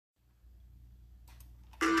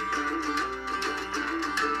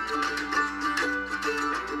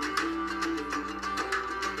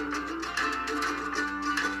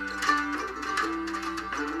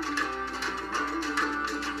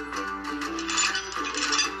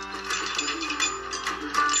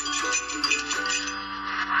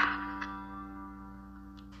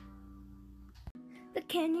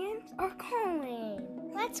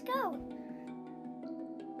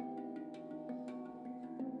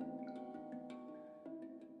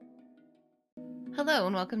Hello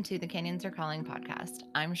and welcome to the Canyons Are Calling podcast.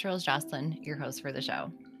 I'm Cheryl Jocelyn, your host for the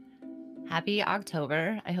show. Happy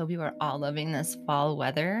October. I hope you are all loving this fall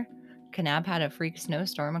weather. Kanab had a freak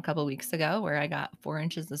snowstorm a couple weeks ago where I got 4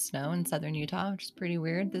 inches of snow in southern Utah, which is pretty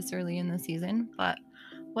weird this early in the season, but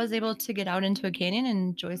was able to get out into a canyon and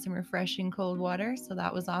enjoy some refreshing cold water, so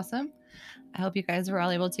that was awesome. I hope you guys were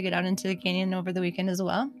all able to get out into the canyon over the weekend as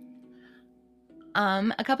well.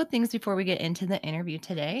 A couple things before we get into the interview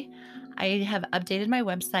today. I have updated my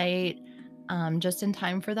website just in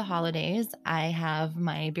time for the holidays. I have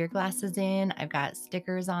my beer glasses in, I've got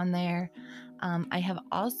stickers on there. I have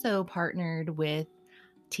also partnered with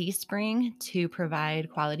Teespring to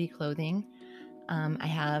provide quality clothing. I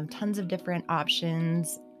have tons of different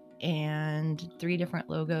options and 3 different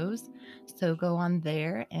logos. So go on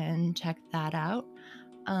there and check that out.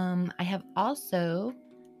 I have also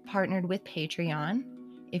partnered with Patreon.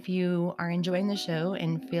 If you are enjoying the show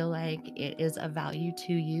and feel like it is of value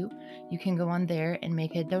to you, you can go on there and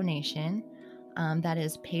make a donation. That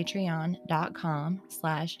is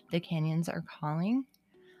patreon.com/The Canyons Are Calling.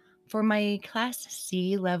 For my Class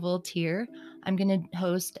C level tier, I'm going to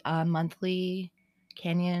host a monthly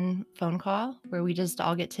canyon phone call where we just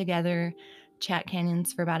all get together, chat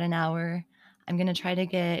canyons for about an hour. I'm going to try to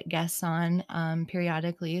get guests on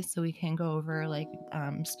periodically so we can go over like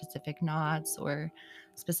specific knots or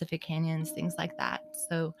specific canyons, things like that.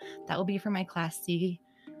 So that will be for my Class C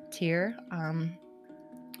tier.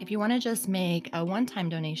 If you want to just make a one-time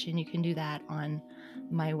donation, you can do that on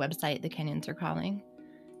my website, The Canyons Are Calling.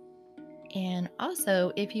 And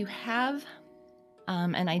also, if you have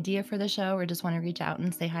an idea for the show or just want to reach out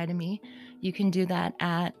and say hi to me, you can do that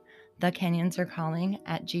at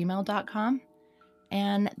thecanyonsarecalling@gmail.com.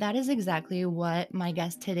 And that is exactly what my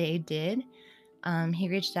guest today did. He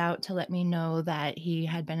reached out to let me know that he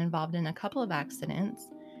had been involved in a couple of accidents.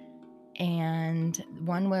 And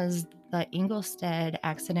one was the Inglestead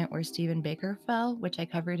accident where Stephen Baker fell, which I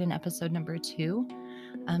covered in episode number 2.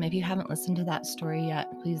 If you haven't listened to that story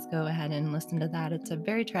yet, please go ahead and listen to that. It's a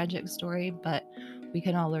very tragic story, but we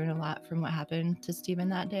can all learn a lot from what happened to Stephen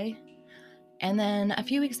that day. And then a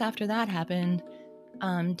few weeks after that happened,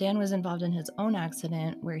 Dan was involved in his own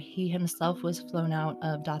accident where he himself was flown out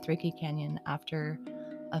of Dothracki Canyon after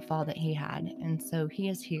a fall that he had. And so he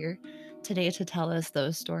is here today to tell us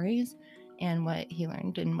those stories and what he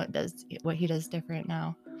learned and what he does different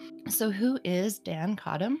now. So who is Dan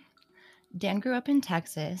Cotam? Dan grew up in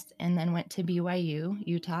Texas and then went to BYU,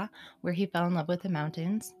 Utah, where he fell in love with the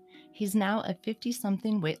mountains. He's now a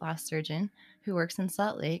 50-something weight loss surgeon who works in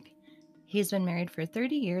Salt Lake. He's been married for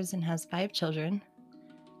 30 years and has 5 children.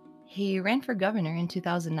 He ran for governor in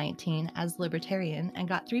 2019 as Libertarian and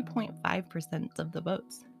got 3.5% of the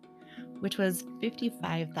votes, which was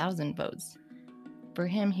 55,000 votes. For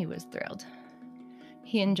him, he was thrilled.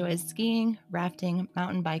 He enjoys skiing, rafting,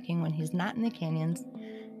 mountain biking when he's not in the canyons,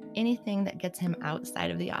 anything that gets him outside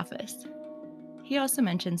of the office. He also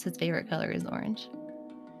mentions his favorite color is orange.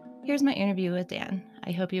 Here's my interview with Dan.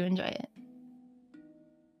 I hope you enjoy it.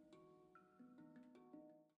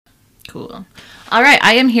 Cool. All right,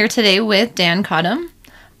 I am here today with Dan Cotam.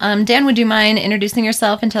 Dan, would you mind introducing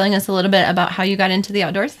yourself and telling us a little bit about how you got into the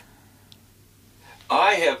outdoors?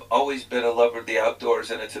 I have always been a lover of the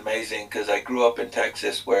outdoors, and it's amazing because I grew up in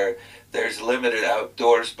Texas where there's limited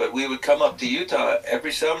outdoors, but we would come up to Utah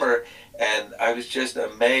every summer, and I was just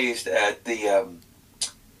amazed at the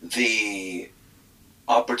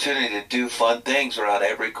opportunity to do fun things around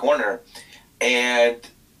every corner. And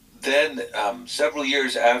then several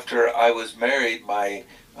years after I was married, my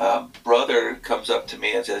brother comes up to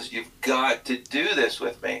me and says, "You've got to do this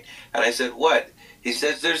with me." And I said, "What?" He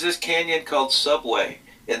says, "There's this canyon called Subway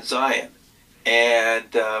in Zion."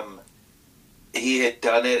 And he had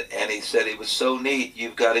done it, and he said it was so neat,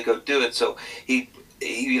 "You've got to go do it." So we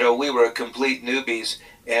were complete newbies,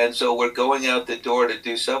 and so we're going out the door to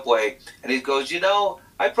do Subway, and he goes,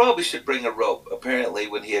 "I probably should bring a rope." Apparently,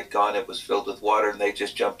 when he had gone, it was filled with water, and they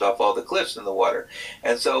just jumped off all the cliffs in the water.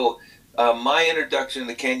 And so my introduction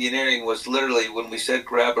to canyoneering was literally when we said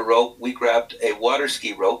grab a rope, we grabbed a water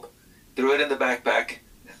ski rope, threw it in the backpack,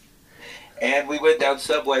 and we went down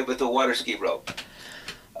Subway with a water ski rope.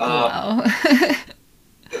 Wow.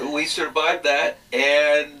 We survived that,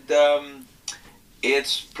 and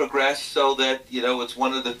it's progressed so that, it's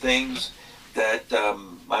one of the things that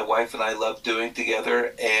my wife and I love doing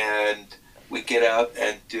together, and we get out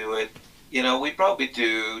and do it. We probably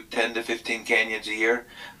do 10 to 15 canyons a year.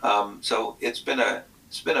 So it's been a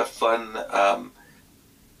fun,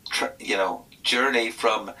 journey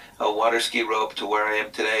from a water ski rope to where I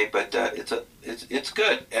am today, but it's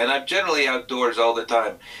good, and I'm generally outdoors all the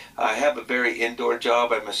time. I have a very indoor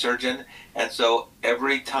job. I'm a surgeon, and so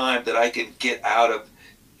every time that I can get out of,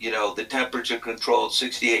 the temperature controlled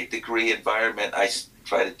 68-degree environment, I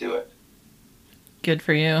try to do it. Good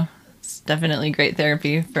for you. It's definitely great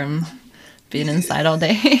therapy from being inside all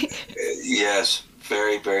day. Yes,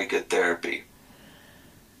 very, very good therapy.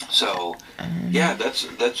 So, yeah, that's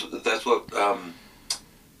what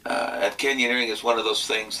and canyoneering is one of those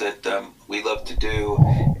things that we love to do,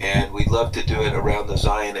 and we love to do it around the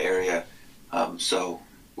Zion area. So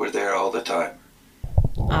we're there all the time.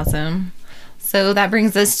 Awesome. So that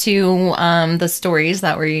brings us to the stories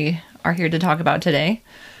that we are here to talk about today.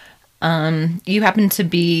 You happen to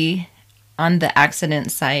be on the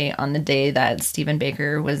accident site on the day that Stephen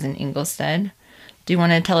Baker was in Ingolstadt. Do you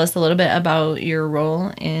want to tell us a little bit about your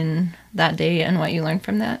role in that day and what you learned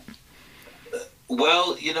from that?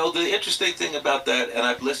 Well, the interesting thing about that, and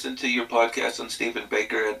I've listened to your podcast on Stephen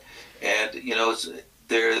Baker, and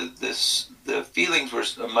the feelings were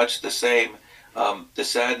much the same. The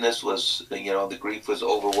sadness was, the grief was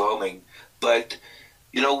overwhelming, but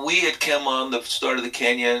we had come on the start of the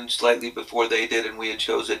canyon slightly before they did, and we had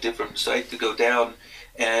chose a different site to go down,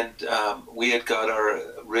 and we had got our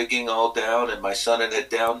rigging all down, and my son had it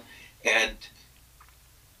down, and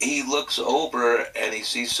he looks over and he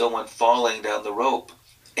sees someone falling down the rope,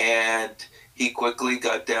 and he quickly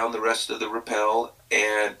got down the rest of the rappel,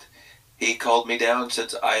 and he called me down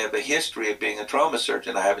since I have a history of being a trauma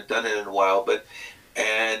surgeon. I haven't done it in a while,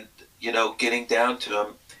 and getting down to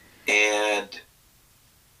him and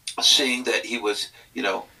seeing that he was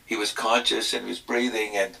conscious and he was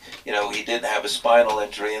breathing, and he didn't have a spinal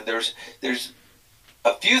injury, and there's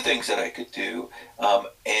a few things that I could do,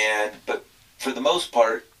 but for the most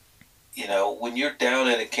part, when you're down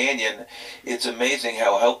in a canyon, it's amazing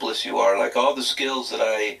how helpless you are. Like, all the skills that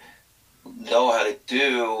I know how to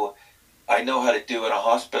do, I know how to do in a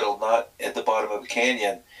hospital, not at the bottom of a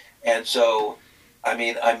canyon. And so, I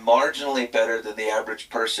mean, I'm marginally better than the average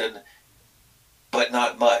person, but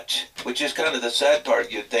not much, which is kind of the sad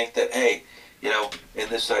part. You'd think that, hey, in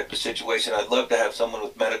this type of situation, I'd love to have someone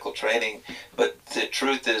with medical training, but the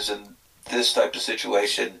truth is, in this type of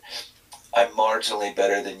situation, I'm marginally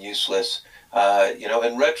better than useless.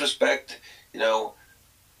 In retrospect, and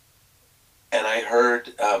I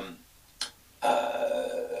heard them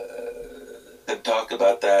talk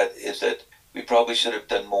about that, is that we probably should have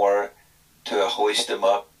done more to hoist him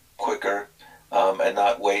up quicker, and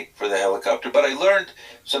not wait for the helicopter. But I learned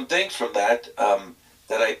some things from that,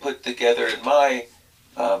 that I put together in my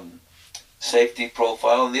safety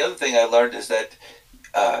profile. And the other thing I learned is that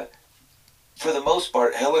for the most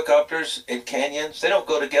part, helicopters in canyons, they don't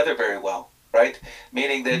go together very well, right?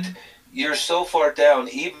 Meaning that you're so far down,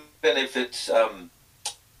 even if it's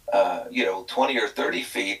 20 or 30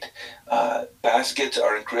 feet, baskets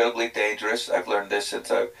are incredibly dangerous. I've learned this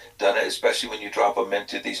since I've done it, especially when you drop them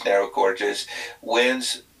into these narrow gorges.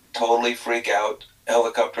 Winds totally freak out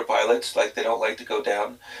helicopter pilots, like they don't like to go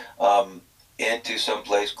down into some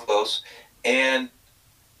place close. And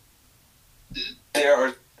there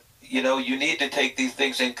are, you need to take these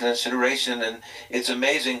things in consideration, and it's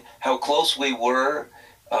amazing how close we were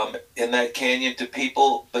in that canyon to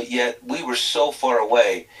people, but yet we were so far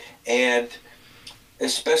away. And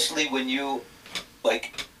especially when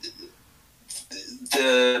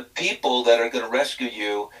the people that are going to rescue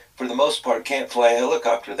you, for the most part, can't fly a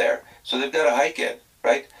helicopter there. So they've got to hike in,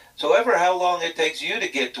 right? So ever how long it takes you to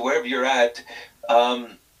get to wherever you're at,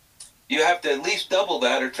 you have to at least double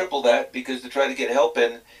that or triple that, because to try to get help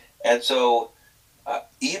in. And so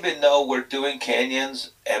even though we're doing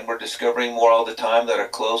canyons and we're discovering more all the time that are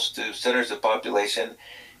close to centers of population,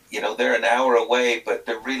 they're an hour away, but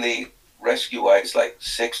they're really, rescue-wise, like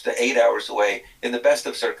 6 to 8 hours away in the best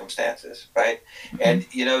of circumstances, right? Mm-hmm. And,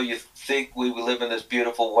 you think we live in this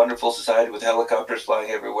beautiful, wonderful society with helicopters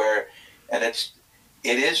flying everywhere, and it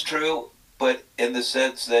is true, but in the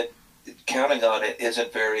sense that counting on it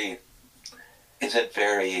isn't very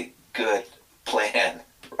good plan,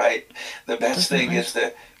 right? The best thing is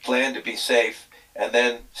to plan to be safe, and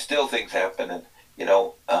then still things happen. And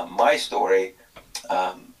my story,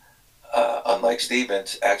 unlike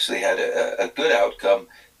Stephen's, actually had a good outcome.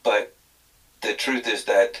 But the truth is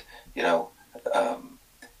that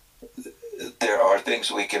there are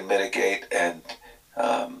things we can mitigate, and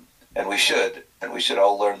we should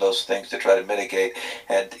all learn those things to try to mitigate.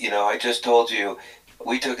 And I just told you,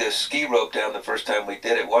 we took a ski rope down the first time we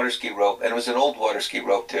did it, water ski rope, and it was an old water ski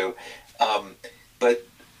rope too. But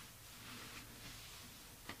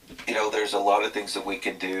there's a lot of things that we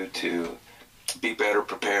can do to be better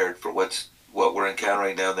prepared for what we're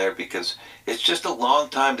encountering down there, because it's just a long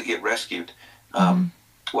time to get rescued, Hmm.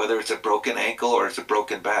 whether it's a broken ankle or it's a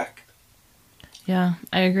broken back. Yeah,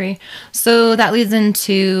 I agree. So that leads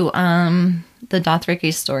into the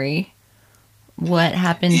Dothracki story. What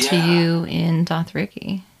happened to Yeah. you in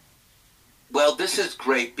Dothracki? Well, this is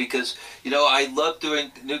great because, I love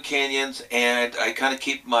doing new canyons, and I kind of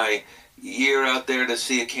keep my ear out there to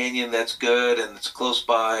see a canyon that's good and it's close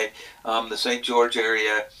by, the St. George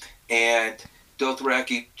area. And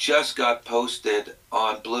Dothracki just got posted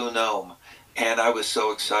on Blue Gnome, and I was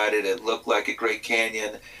so excited. It looked like a great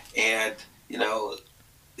canyon, and, you know,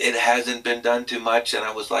 it hasn't been done too much, and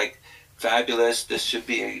I was like, fabulous. This should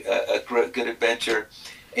be a good adventure.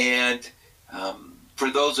 And for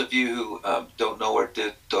those of you who don't know where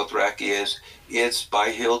Dothraki is, it's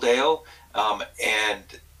by Hilldale, and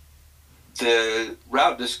the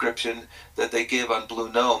route description that they give on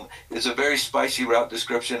Blue Gnome is a very spicy route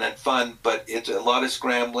description and fun, but it's a lot of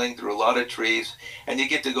scrambling through a lot of trees, and you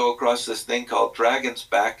get to go across this thing called Dragon's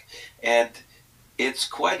Back, and it's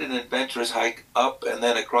quite an adventurous hike up and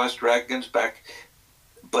then across Dragon's Back.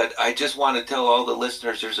 But I just want to tell all the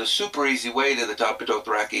listeners there's a super easy way to the top of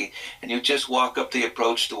Dothraki, and you just walk up the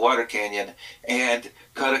approach to Water Canyon and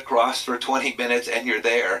cut across for 20 minutes, and you're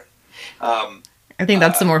there. Um, I think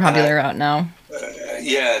that's the more and popular route now.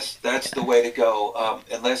 yes, that's the way to go.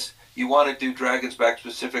 Unless you want to do Dragon's Back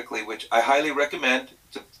specifically, which I highly recommend.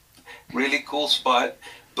 It's a really cool spot,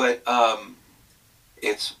 but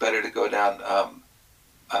it's better to go down,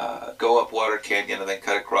 go up Water Canyon and then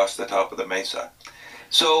cut across the top of the mesa.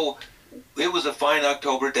 So it was a fine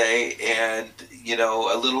October day, and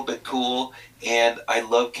a little bit cool, and I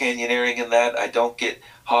love canyoneering in that I don't get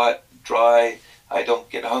hot, dry, I don't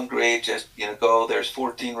get hungry. Just go. There's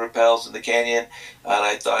 14 rappels in the canyon, and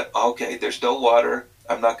I thought, okay, there's no water.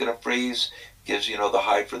 I'm not going to freeze, because the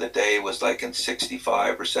high for the day was like in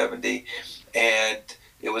 65 or 70, and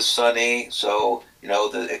it was sunny, so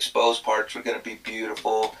the exposed parts were going to be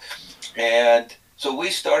beautiful. And so we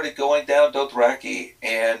started going down Dothraki,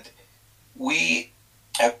 and we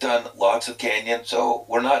have done lots of canyons. So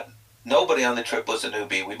nobody on the trip was a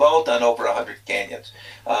newbie. We've all done over 100 canyons.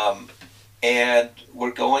 And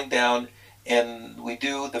we're going down, and we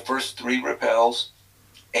do the first 3 rappels,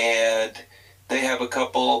 and they have a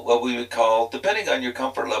couple, what we would call, depending on your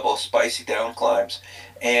comfort level, spicy down climbs.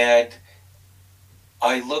 And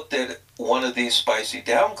I looked at one of these spicy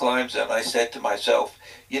down climbs, and I said to myself,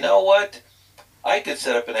 you know what? I could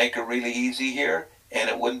set up an anchor really easy here, and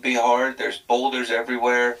it wouldn't be hard. There's boulders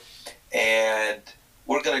everywhere, and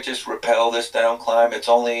we're going to just rappel this down climb. It's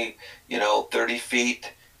only 30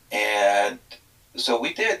 feet, and so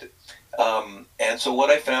we did. And so what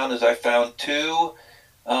I found is I found 2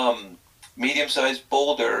 medium-sized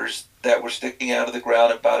boulders that were sticking out of the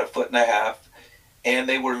ground about 1.5 feet, and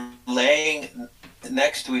they were laying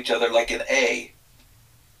next to each other like an A.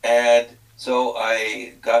 And so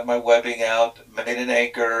I got my webbing out, made an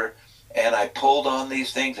anchor, and I pulled on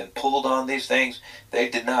these things and pulled on these things. They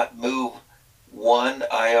did not move 1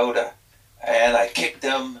 iota. And I kicked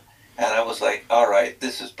them, and I was like, all right,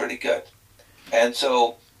 this is pretty good. And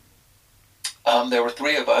so there were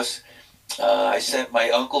 3 of us. I sent my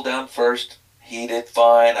uncle down first. He did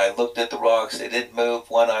fine. I looked at the rocks. They didn't move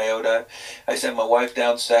 1 iota. I sent my wife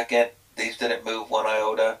down second. These didn't move 1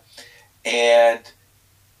 iota. And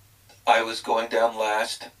I was going down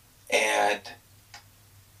last. And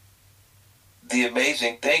the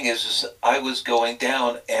amazing thing is I was going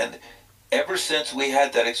down, and ever since we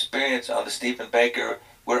had that experience on the Stephen Baker,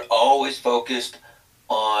 we're always focused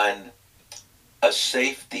on a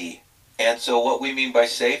safety. And so what we mean by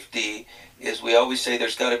safety is we always say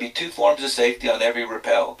there's got to be 2 forms of safety on every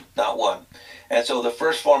rappel, not 1. And so the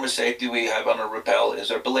first form of safety we have on a rappel is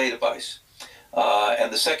our belay device.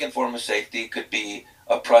 And the second form of safety could be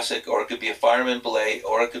a prusik, or it could be a fireman belay,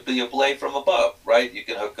 or it could be a belay from above, right? You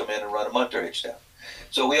can hook them in and run a munter hitch down.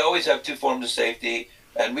 So we always have 2 forms of safety,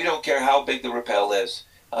 and we don't care how big the rappel is.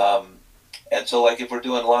 And so like if we're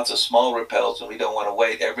doing lots of small rappels and we don't want to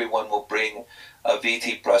wait, everyone will bring a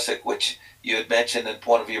VT prusik, which you had mentioned in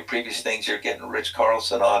one of your previous things, you're getting Rich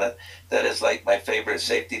Carlson on it. That is like my favorite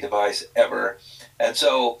safety device ever. And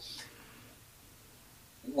so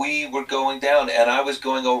we were going down, and I was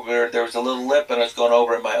going over, there was a little lip, and I was going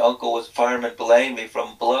over, and my uncle was fireman belaying me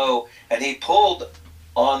from below, and he pulled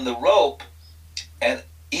on the rope, and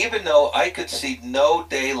even though I could see no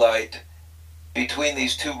daylight between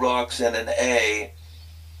these 2 rocks and an A,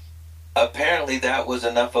 apparently that was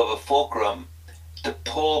enough of a fulcrum to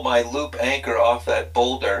pull my loop anchor off that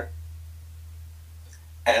boulder.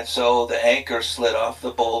 And so the anchor slid off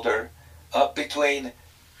the boulder. up between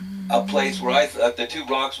a place where Mm, I thought the two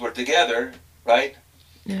rocks were together, right?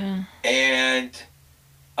 yeah. And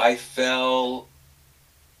I fell.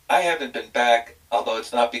 I haven't been back, although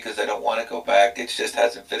it's not because I don't want to go back. It just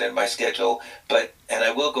hasn't fit in my schedule. And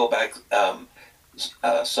I will go back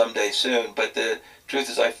someday soon. But the truth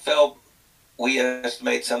is, I fell. We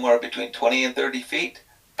estimate somewhere between 20 and 30 feet,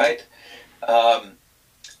 right? Um,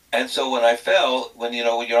 and so when I fell, when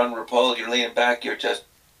you're on rappel, you're leaning back, you're just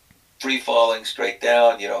free falling straight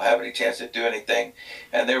down. You don't have any chance to do anything.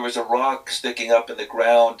 And there was a rock sticking up in the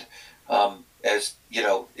ground. As you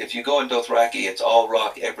know, if you go in Dothracki, it's all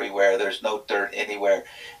rock everywhere. There's no dirt anywhere.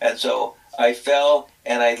 And so I fell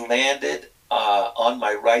and I landed on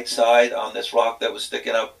my right side on this rock that was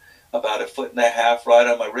sticking up about a foot and a half right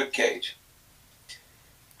on my rib cage.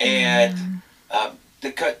 Oh And man.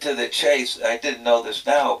 to cut to the chase, I didn't know this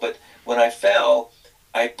now, but when I fell,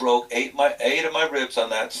 I broke eight of my ribs on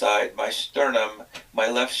that side, my sternum, my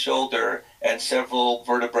left shoulder, and several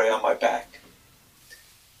vertebrae on my back.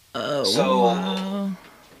 Oh So, wow.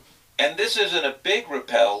 and this isn't a big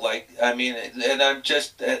rappel, like I mean, and I'm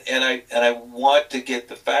just and I want to get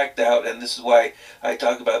the fact out, and this is why I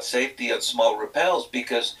talk about safety on small rappels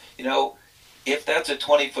because if that's a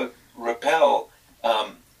 20-foot rappel,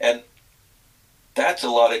 and that's a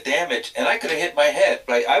lot of damage, and I could have hit my head.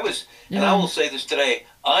 Right? And I Yeah. will say this today: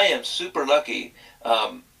 I am super lucky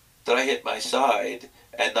that I hit my side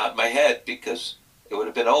and not my head because it would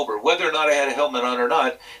have been over. Whether or not I had a helmet on or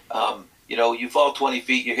not, you fall 20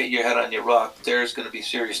 feet, you hit your head on your rock, there's going to be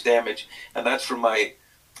serious damage, and that's from my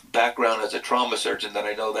background as a trauma surgeon that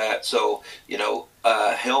I know that. So,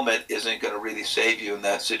 a helmet isn't going to really save you in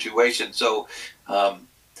that situation. So, um,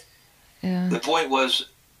 Yeah. the point was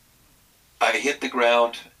I hit the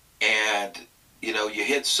ground and you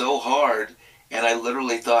hit so hard and I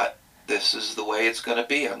literally thought this is the way it's going to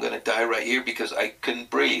be. I'm going to die right here because I couldn't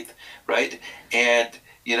breathe, right? And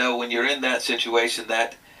when you're in that situation,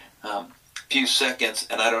 that few seconds,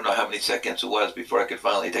 and I don't know how many seconds it was before I could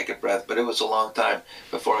finally take a breath, but it was a long time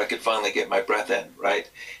before I could finally get my breath in, right?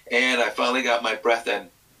 And I finally got my breath in,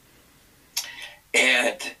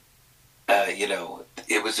 and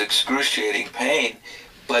it was excruciating pain.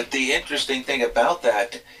 But the interesting thing about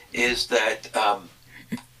that is that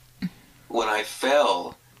when I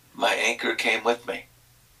fell, my anchor came with me.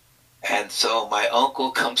 And so my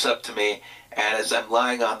uncle comes up to me, and as I'm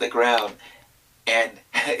lying on the ground, and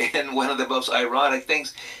in one of the most ironic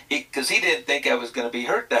things, because he didn't think I was going to be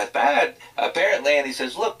hurt that bad, apparently, and he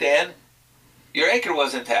says, "Look, Dan, your anchor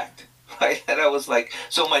was intact." Right? And I was like,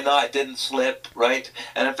 so my knot didn't slip, right?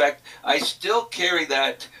 And in fact, I still carry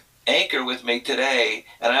that anchor with me today,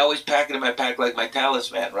 and I always pack it in my pack like my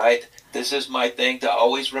talisman, right? This is my thing to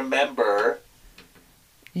always remember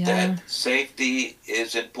Yeah. that safety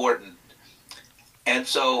is important. And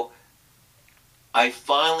so I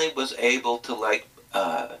finally was able to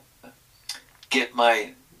get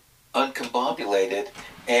my uncombobulated,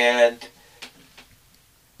 and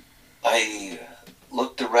I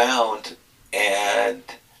looked around and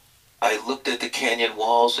I looked at the canyon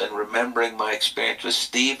walls, and remembering my experience with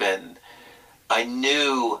Stephen, I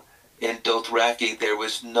knew in Dothraki there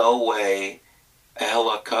was no way a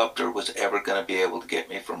helicopter was ever going to be able to get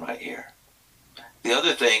me from right here. The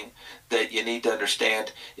other thing that you need to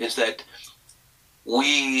understand is that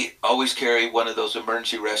we always carry one of those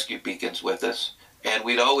emergency rescue beacons with us, and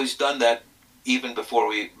we'd always done that even before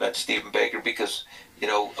we met Stephen Baker because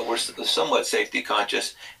we're somewhat safety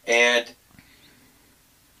conscious. And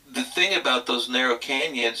the thing about those narrow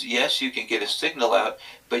canyons, yes, you can get a signal out,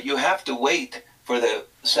 but you have to wait for the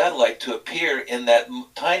satellite to appear in that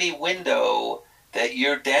tiny window that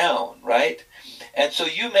you're down, right? And so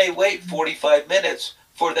you may wait 45 minutes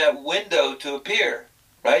for that window to appear,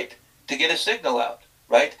 right? To get a signal out,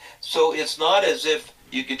 right? So it's not as if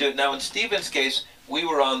you could do it. Now, in Stephen's case, we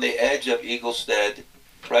were on the edge of Eaglestead,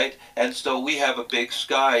 right? And so we have a big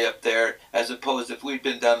sky up there, as opposed if we'd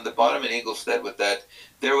been down at the bottom in Eaglestead with that,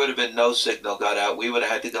 there would have been no signal got out. We would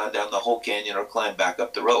have had to gone down the whole canyon or climb back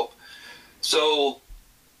up the rope. So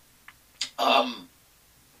um,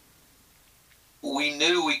 we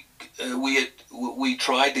knew we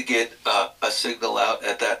tried to get a signal out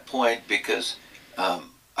at that point because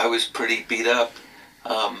I was pretty beat up.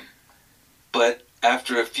 Um, but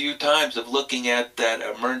after a few times of looking at that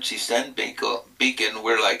emergency send beacon,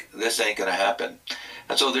 we're like, this ain't gonna happen.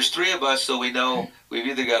 And so there's three of us, so we know we've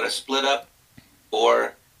either got to split up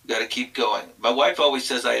or got to keep going. My wife always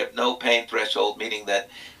says I have no pain threshold, meaning that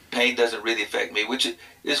pain doesn't really affect me, which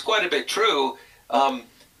is quite a bit true.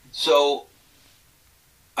 So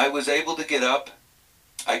I was able to get up.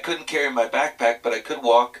 I couldn't carry my backpack, but I could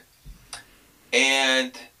walk.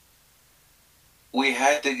 and we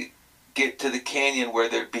had to get to the canyon where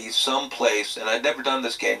there'd be some place, and I'd never done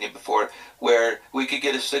this canyon before, where we could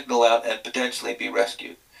get a signal out and potentially be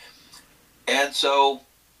rescued. And so,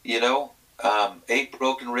 you know, 8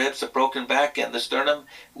 broken ribs, a broken back, and the sternum,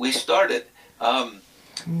 we started. Um,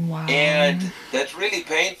 Wow. and that's really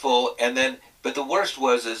painful. And then, but the worst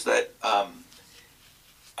was is that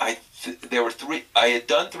there were three. I had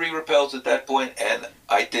done 3 rappels at that point, and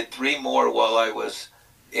I did 3 more while I was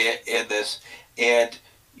in this. And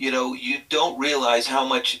you know, you don't realize how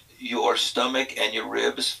much your stomach and your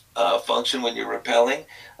ribs function when you're rappelling.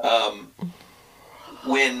 Um,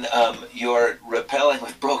 when you're rappelling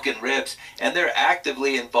with broken ribs, and they're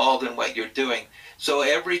actively involved in what you're doing. So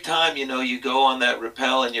every time, you know, you go on that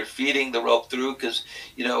rappel and you're feeding the rope through, because,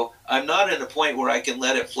 you know, I'm not in a point where I can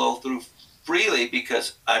let it flow through freely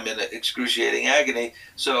because I'm in excruciating agony.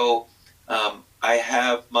 So I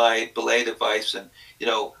have my belay device, and, you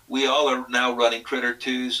know, we all are now running Critter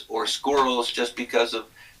 2s or squirrels just because of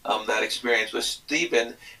that experience with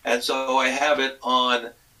Stephen. And so I have it on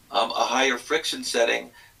a higher friction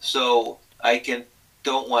setting, so I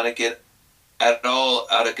don't want to get at all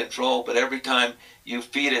out of control. But every time you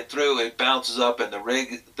feed it through, it bounces up, and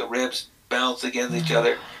the ribs bounce against each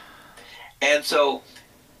other. And so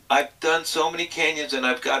I've done so many canyons, and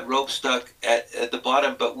I've got rope stuck at the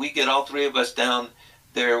bottom. But we get all 3 of us down.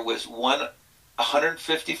 There was one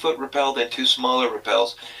 150-foot rappel, then 2 smaller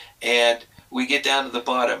rappels, and we get down to the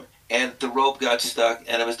bottom, and the rope got stuck,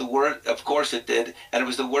 and it was the worst. Of course it did, and it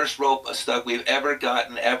was the worst rope stuck we've ever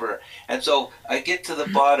gotten ever. And so I get to the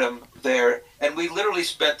bottom there, and we literally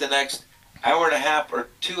spent the next hour and a half or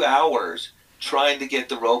 2 hours trying to get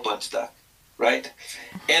the rope unstuck, right?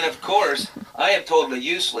 And of course, I am totally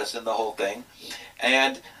useless in the whole thing.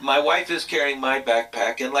 And my wife is carrying my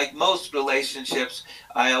backpack, and like most relationships,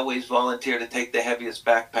 I always volunteer to take the heaviest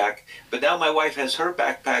backpack. But now my wife has her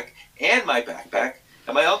backpack and my backpack,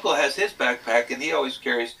 and my uncle has his backpack, and he always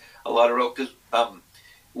carries a lot of rope because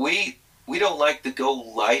we don't like to go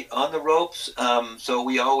light on the ropes, so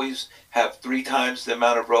we always have 3 times the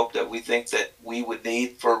amount of rope that we think that we would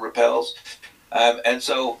need for rappels, and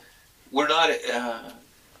we're not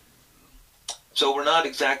we're not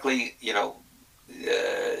exactly, you know,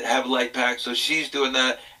 have a light pack. So she's doing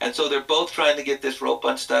that, and so they're both trying to get this rope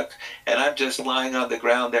unstuck, and I'm just lying on the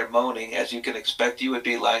ground there moaning, as you can expect you would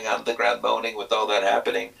be lying on the ground moaning with all that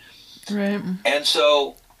happening. Right. And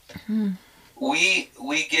so we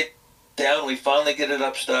get down, we finally get it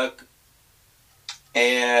up stuck,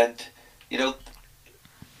 and you know,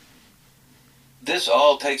 this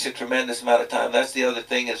all takes a tremendous amount of time. That's the other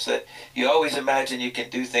thing, is that you always imagine you can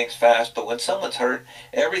do things fast, but when someone's hurt,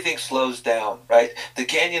 everything slows down, right? The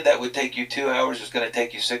canyon that would take you 2 hours is going to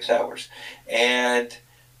take you 6 hours. And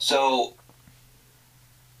so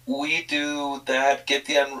we do that, get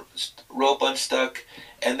the rope unstuck,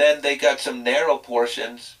 and then they got some narrow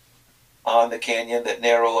portions on the canyon that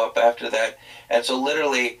narrow up after that. And so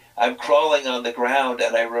literally I'm crawling on the ground,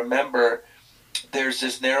 and I remember there's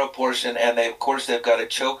this narrow portion, and of course they've got a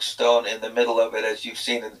choke stone in the middle of it, as you've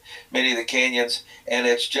seen in many of the canyons, and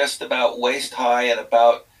it's just about waist high and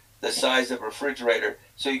about the size of a refrigerator.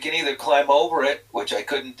 So you can either climb over it, which I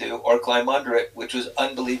couldn't do, or climb under it, which was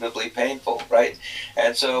unbelievably painful, right?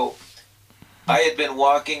 And so I had been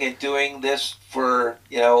walking and doing this for,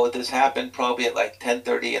 you know, this happened probably at like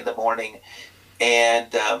 10:30 in the morning, and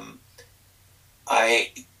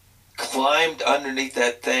I climbed underneath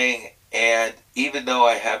that thing, and even though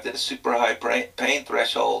I have this super high pain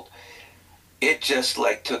threshold, it just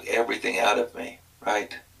like took everything out of me,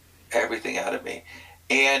 right? Everything out of me.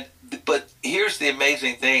 And but here's the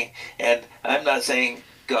amazing thing, and I'm not saying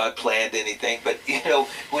God planned anything, but you know,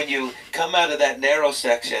 when you come out of that narrow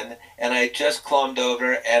section, and I just climbed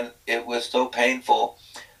over, and it was so painful,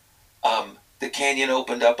 the canyon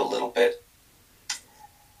opened up a little bit,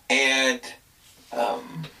 and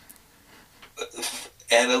um,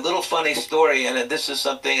 and a little funny story, and this is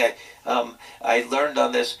something I learned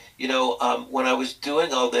on this. You know, when I was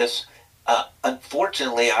doing all this,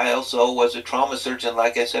 unfortunately, I also was a trauma surgeon,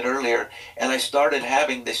 like I said earlier, and I started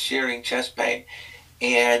having this shearing chest pain.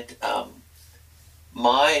 And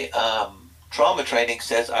my trauma training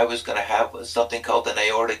says I was going to have something called an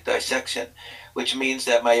aortic dissection, which means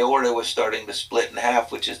that my aorta was starting to split in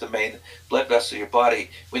half, which is the main blood vessel of your body.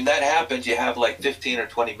 When that happens, you have like 15 or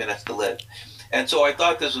 20 minutes to live. And so I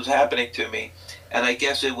thought this was happening to me, and I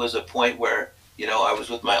guess it was a point where, you know, I was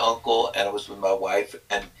with my uncle and I was with my wife,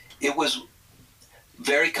 and it was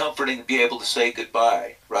very comforting to be able to say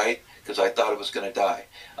goodbye, right? Because I thought I was going to die.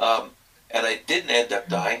 And I didn't end up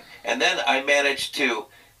dying. And then I managed to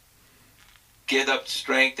get up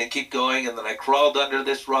strength and keep going. And then I crawled under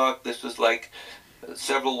this rock. This was like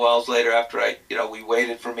several miles later after we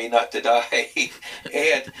waited for me not to die.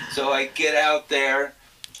 And so I get out there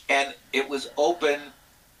and it was open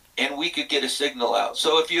and we could get a signal out.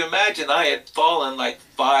 So if you imagine I had fallen like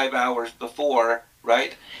 5 hours before,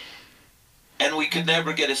 right? And we could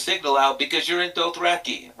never get a signal out because you're in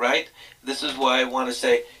Dothracki, right? This is why I want to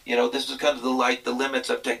say, this is kind of the limits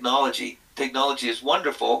of technology. Technology is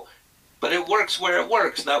wonderful, but it works where it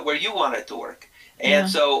works, not where you want it to work. And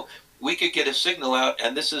so we could get a signal out,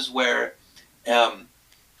 and this is where,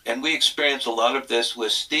 and we experience a lot of this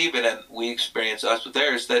with Stephen, and we experience us with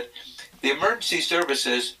theirs, that the emergency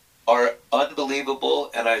services are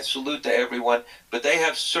unbelievable, and I salute to everyone, but they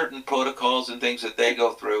have certain protocols and things that they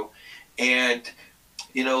go through. And,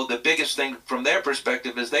 the biggest thing from their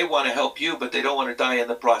perspective is they want to help you, but they don't want to die in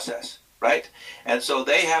the process, right? And so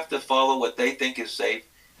they have to follow what they think is safe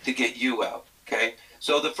to get you out, okay?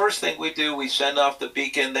 So the first thing we do, we send off the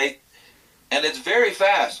beacon. And it's very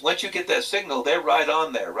fast. Once you get that signal, they're right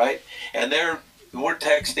on there, right? And we're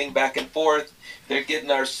texting back and forth. They're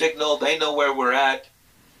getting our signal. They know where we're at.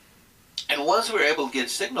 And once we're able to get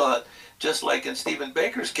signal out, just like in Stephen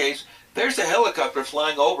Baker's case, there's a helicopter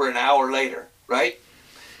flying over an hour later, right?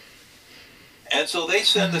 And so they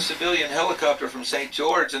send the civilian helicopter from St.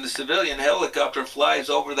 George, and the civilian helicopter flies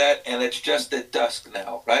over that, and it's just at dusk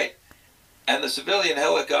now, right? And the civilian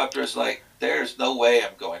helicopter is like, there's no way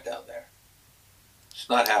I'm going down there. It's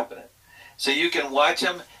not happening. So you can watch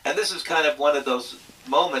them, and this is kind of one of those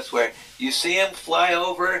moments where you see them fly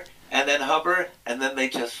over and then hover, and then they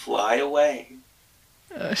just fly away.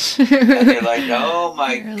 And you're like, oh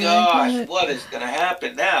my gosh, what is going to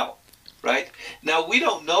happen now? Right? Now, we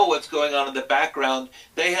don't know what's going on in the background.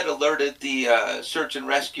 They had alerted the search and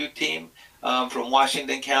rescue team from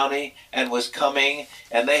Washington County and was coming.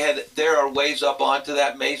 And there are ways up onto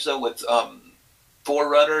that mesa with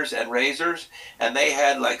forerunners and razors. And they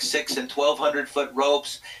had like 600 and 1,200 foot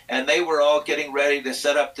ropes. And they were all getting ready to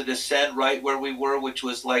set up to descend right where we were, which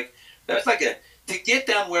was like, to get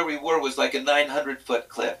down where we were was like a 900-foot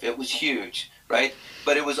cliff. It was huge, right?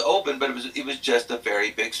 But it was open, but it was just a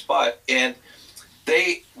very big spot. And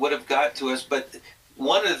they would have got to us, but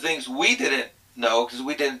one of the things we didn't know, because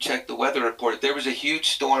we didn't check the weather report, there was a huge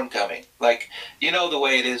storm coming. Like, the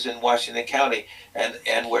way it is in Washington County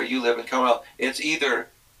and where you live in Colorado, it's either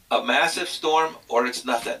a massive storm or it's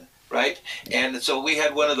nothing, right? And so we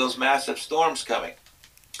had one of those massive storms coming.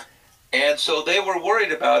 And so they were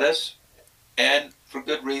worried about us, and for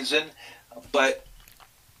good reason, but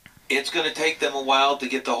it's going to take them a while to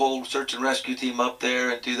get the whole search and rescue team up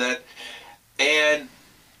there and do that. And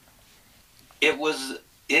it was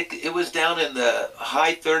down in the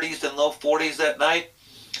high 30s and low 40s that night.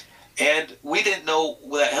 And we didn't know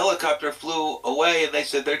that helicopter flew away, and they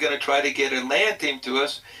said they're going to try to get a land team to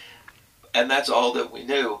us. And that's all that we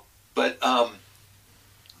knew. But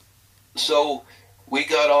so we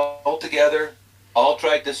got all together, all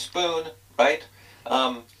tried to spoon, right?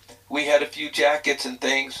 We had a few jackets and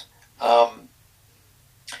things.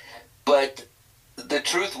 But the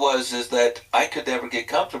truth is that I could never get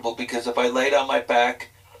comfortable, because if I laid on my back,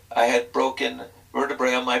 I had broken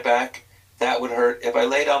vertebrae on my back. That would hurt. If I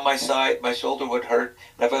laid on my side, my shoulder would hurt.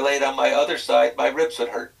 And if I laid on my other side, my ribs would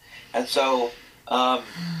hurt. And so,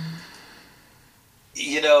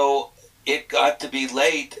 it got to be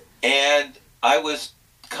late, and I was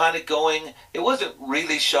kind of going, it wasn't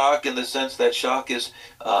really shock in the sense that shock is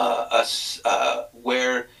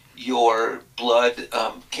where your blood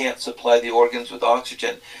can't supply the organs with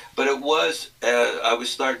oxygen. But it was, I was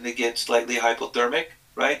starting to get slightly hypothermic,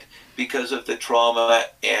 right? Because of the trauma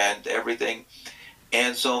and everything.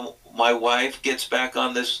 And so my wife gets back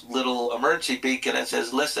on this little emergency beacon and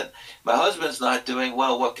says, listen, my husband's not doing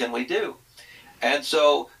well. What can we do? And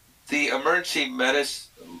so the emergency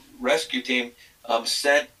rescue team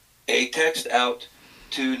sent a text out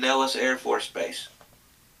to Nellis Air Force Base.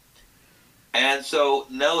 And so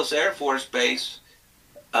Nellis Air Force Base,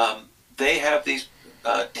 they have these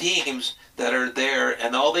teams that are there,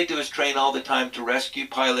 and all they do is train all the time to rescue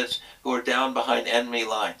pilots who are down behind enemy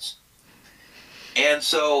lines. And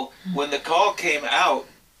so when the call came out,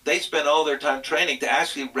 they spent all their time training to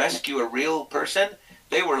actually rescue a real person.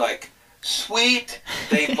 They were like, sweet.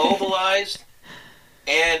 They mobilized,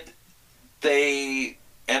 and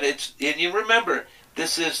you remember,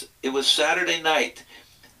 it was Saturday night.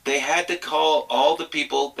 They had to call all the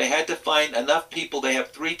people. They had to find enough people. They have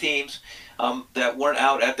 3 teams that weren't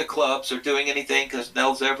out at the clubs or doing anything, because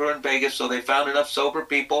Nell's ever in Vegas, so they found enough sober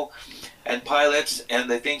people and pilots and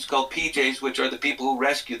the things called PJs, which are the people who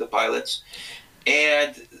rescue the pilots.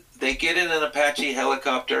 And they get in an Apache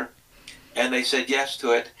helicopter, and they said yes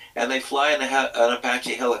to it, and they fly an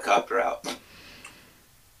Apache helicopter out.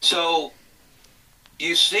 So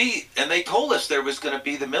you see, and they told us there was going to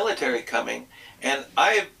be the military coming, and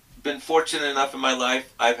I've been fortunate enough in my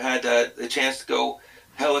life. I've had the chance to go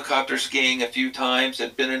helicopter skiing a few times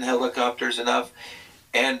and been in helicopters enough.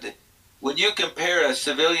 And when you compare a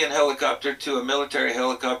civilian helicopter to a military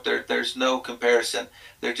helicopter, there's no comparison.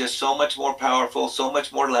 They're just so much more powerful, so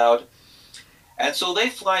much more loud. And so they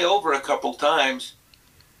fly over a couple times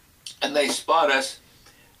and they spot us.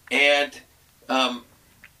 And the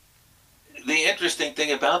interesting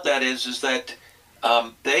thing about that is that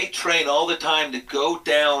they train all the time to go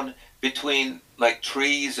down between like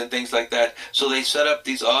trees and things like that. So they set up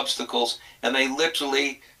these obstacles and they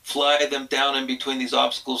literally fly them down in between these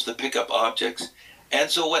obstacles to pick up objects. And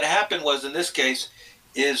so what happened was in this case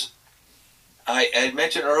is I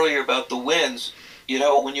mentioned earlier about the winds. You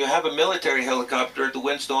know, when you have a military helicopter, the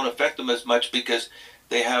winds don't affect them as much because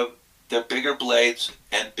they have their bigger blades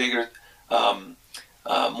and bigger,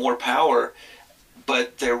 more power,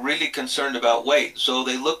 but they're really concerned about weight. So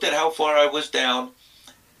they looked at how far I was down,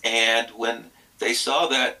 and when they saw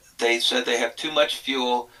that, they said they have too much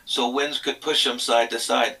fuel, so winds could push them side to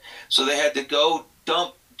side. So they had to go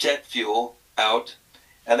dump jet fuel out,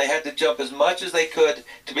 and they had to jump as much as they could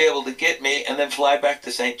to be able to get me and then fly back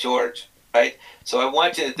to St. George, right? So I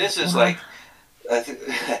want you, this is like,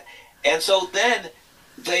 and so then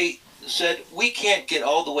they said, we can't get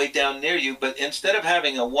all the way down near you, but instead of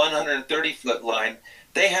having a 130-foot line,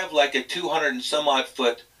 they have like a 200 and some odd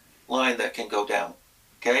foot line that can go down.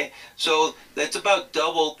 Okay, so that's about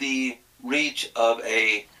double the reach of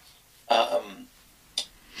a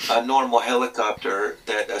normal helicopter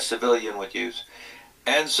that a civilian would use.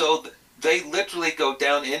 And so they literally go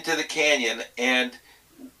down into the canyon, and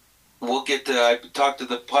we'll get to, I talked to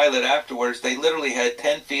the pilot afterwards, they literally had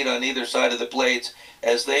 10 feet on either side of the blades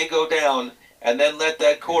as they go down, and then let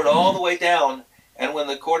that cord all the way down, and when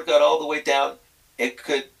the cord got all the way down, it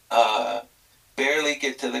could barely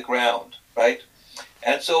get to the ground, right?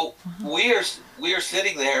 And so we are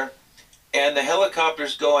sitting there, and the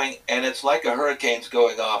helicopter's going, and it's like a hurricane's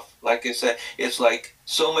going off. Like I said, it's like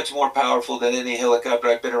so much more powerful than any helicopter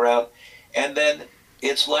I've been around. And then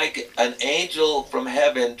it's like an angel from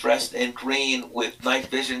heaven dressed in green with night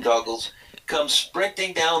vision goggles comes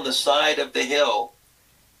sprinting down the side of the hill,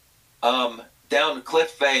 down the cliff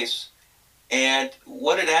face. And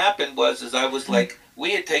what had happened was I was like,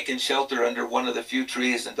 we had taken shelter under one of the few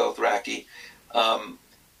trees in Dothracki.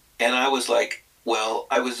 And I was like, well,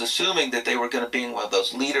 I was assuming that they were going to be in one of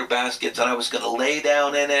those leader baskets, and I was going to lay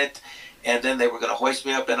down in it, and then they were going to hoist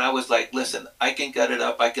me up. And I was like, listen, I can gut it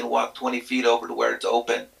up. I can walk 20 feet over to where it's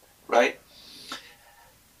open, right?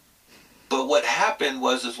 But what happened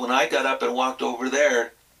was when I got up and walked over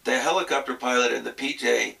there, the helicopter pilot and the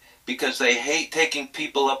PJ, because they hate taking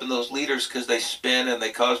people up in those leaders because they spin and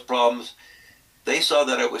they cause problems, they saw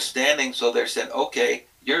that I was standing, so they said, okay,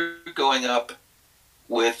 you're going up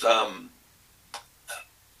with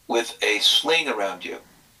a sling around you,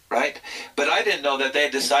 right? But I didn't know that they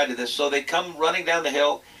had decided this. So they come running down the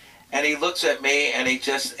hill, and he looks at me, and he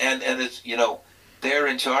just, and it's, you know, they're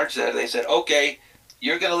in charge there. They said, okay,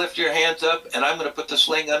 you're going to lift your hands up, and I'm going to put the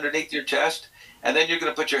sling underneath your chest, and then you're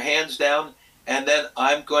going to put your hands down, and then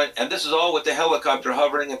I'm going, and this is all with the helicopter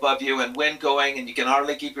hovering above you and wind going, and you can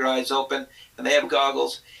hardly keep your eyes open, and they have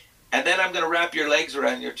goggles, and then I'm going to wrap your legs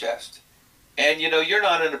around your chest. And, you know, you're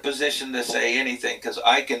not in a position to say anything because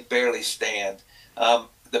I can barely stand.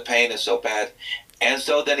 The pain is so bad. And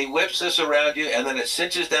so then he whips this around you, and then it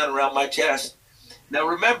cinches down around my chest. Now,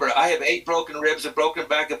 remember, I have 8 broken ribs, a broken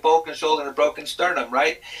back, a broken shoulder, and a broken sternum,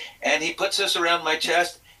 right? And he puts this around my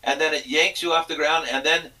chest, and then it yanks you off the ground. And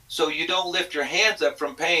then so you don't lift your hands up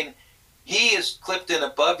from pain, he is clipped in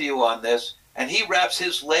above you on this, and he wraps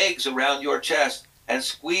his legs around your chest and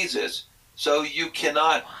squeezes so you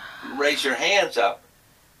cannot raise your hands up.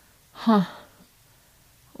 Huh.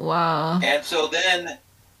 Wow. And so then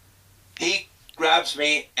he grabs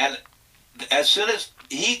me, and as soon as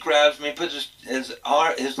he grabs me, puts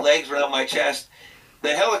his legs around my chest,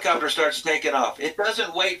 the helicopter starts taking off. It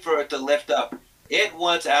doesn't wait for it to lift up. It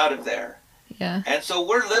wants out of there. Yeah. And so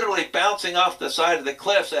we're literally bouncing off the side of the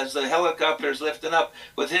cliffs as the helicopter is lifting up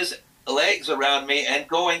with his legs around me and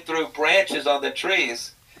going through branches on the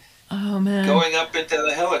trees. Oh, man. Going up into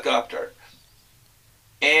the helicopter.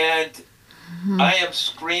 And I am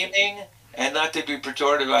screaming, and not to be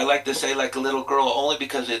pejorative, I like to say like a little girl, only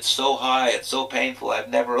because it's so high, it's so painful. I've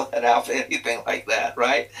never let out anything like that,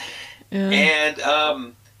 right? Yeah.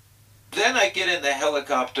 And then I get in the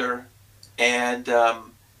helicopter, and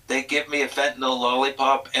they give me a fentanyl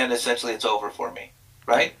lollipop, and essentially it's over for me,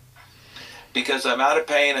 right? Because I'm out of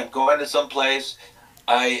pain. I'm going to some place.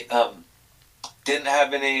 I didn't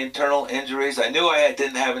have any internal injuries. I knew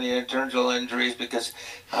didn't have any internal injuries because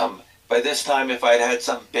by this time, if I'd had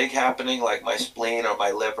something big happening, like my spleen or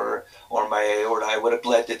my liver or my aorta, I would have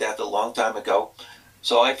bled to death a long time ago.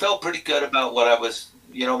 So I felt pretty good about what I was,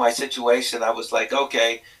 my situation. I was like,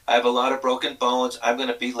 okay, I have a lot of broken bones. I'm going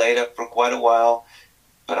to be laid up for quite a while,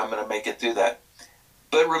 but I'm going to make it through that.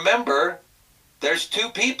 But remember, there's 2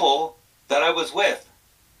 people that I was with.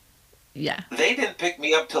 Yeah. They didn't pick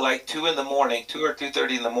me up till like 2 in the morning, 2 or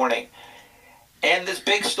 2:30 in the morning. And this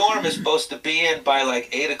big storm is supposed to be in by like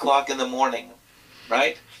 8 o'clock in the morning,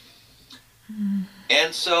 right?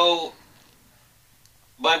 And so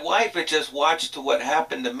my wife had just watched what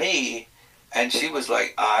happened to me, and she was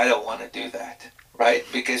like, I don't want to do that, right?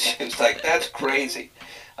 Because she was like, that's crazy.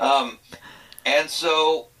 And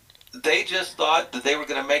so they just thought that they were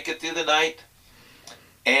going to make it through the night,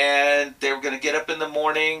 and they were going to get up in the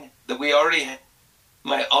morning. That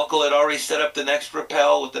my uncle had already set up the next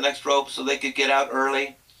rappel with the next rope so they could get out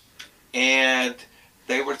early, and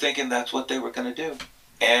they were thinking that's what they were going to do.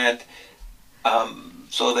 And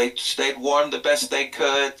so they stayed warm the best they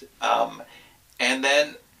could, and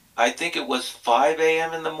then I think it was 5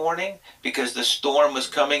 a.m. in the morning, because the storm was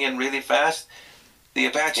coming in really fast. The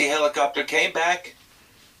Apache helicopter came back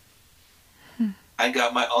and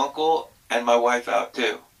got my uncle and my wife out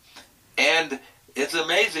too. And it's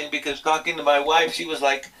amazing, because talking to my wife, she was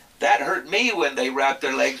like, that hurt me when they wrapped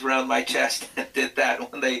their legs around my chest and did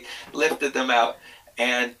that, when they lifted them out.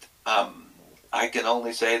 And I can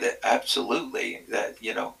only say that absolutely, that,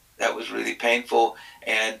 that was really painful.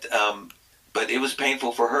 And but it was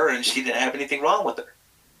painful for her, and she didn't have anything wrong with her,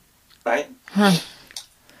 right? Huh.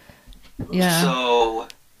 Yeah. So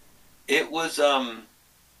it was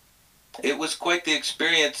quite the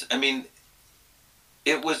experience. I mean,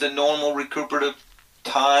 it was a normal recuperative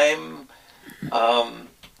time,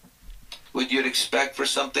 what you'd expect for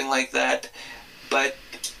something like that. But,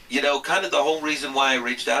 kind of the whole reason why I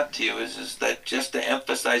reached out to you is that just to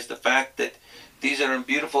emphasize the fact that these are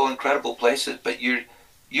beautiful, incredible places, but you're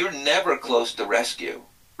never close to rescue,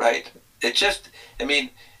 right?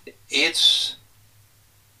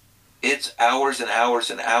 It's hours and hours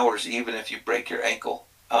and hours, even if you break your ankle.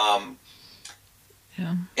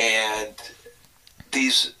 Yeah. And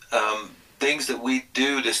these things that we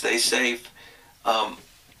do to stay safe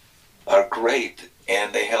are great,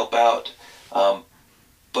 and they help out.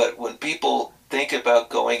 But when people think about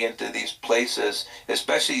going into these places,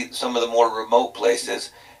 especially some of the more remote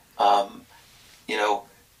places,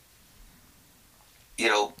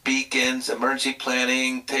 beacons, emergency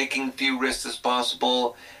planning, taking a few risks as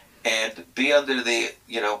possible, and don't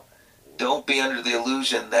be under the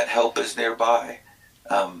illusion that help is nearby.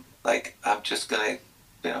 Like, I'm just going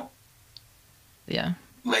to, Yeah.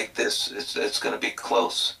 make this, it's going to be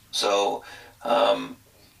close. So,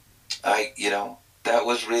 that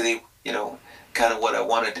was really, kind of what I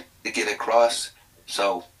wanted to get across.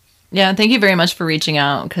 So, Yeah, thank you very much for reaching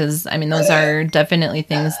out, because, those are definitely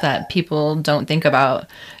things that people don't think about.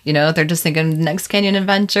 They're just thinking next canyon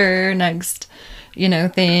adventure, next,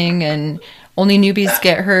 thing, and only newbies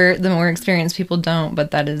get hurt. The more experienced people don't,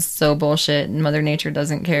 but that is so bullshit. Mother Nature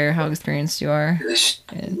doesn't care how experienced you are.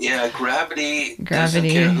 Gravity doesn't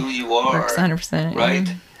care who you are. Works 100%. Right?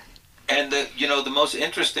 Yeah. And the most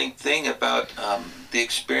interesting thing about the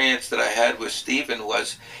experience that I had with Stephen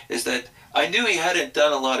is that I knew he hadn't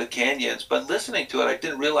done a lot of canyons, but listening to it, I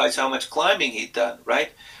didn't realize how much climbing he'd done,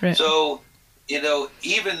 right? So,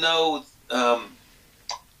 even though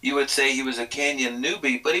you would say he was a canyon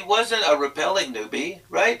newbie, but he wasn't a rappelling newbie,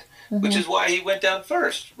 right? Mm-hmm. Which is why he went down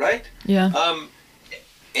first, right? Yeah.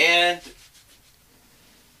 And,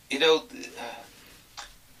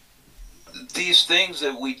 these things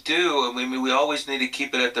that we do, we always need to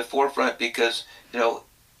keep it at the forefront, because,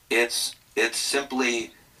 it's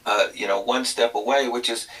simply, one step away, which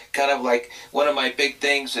is kind of like one of my big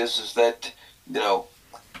things is that,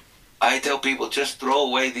 I tell people, just throw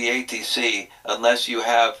away the ATC unless you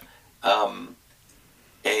have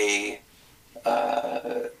a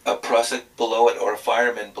prusik below it or a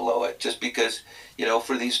fireman below it, just because,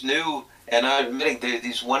 for these new, and I'm admitting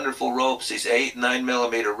these wonderful ropes, these 8, 9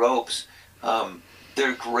 millimeter ropes,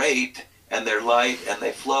 they're great, and they're light, and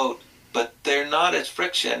they float, but they're not as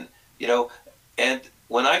friction, and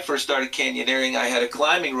when I first started canyoneering, I had a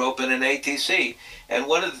climbing rope and an ATC, and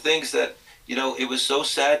one of the things that, it was so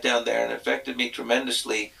sad down there and affected me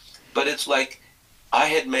tremendously, but it's like I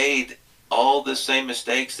had made all the same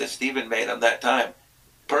mistakes that Stephen made on that time,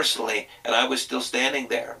 personally, and I was still standing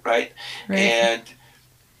there, right? Right. And,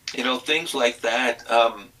 things like that.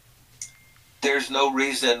 There's no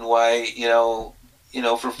reason why,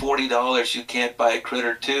 for $40 you can't buy a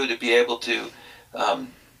critter two to be able to,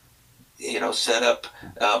 set up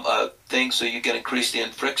a thing so you can increase the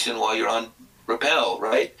friction while you're on rappel,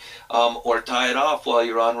 right? Or tie it off while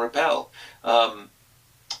you're on rappel.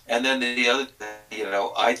 And then the other thing,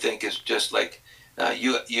 I think is just like,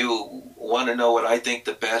 you want to know what I think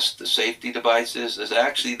the safety device is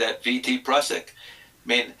actually that VT Prusik. I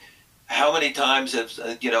mean, how many times have,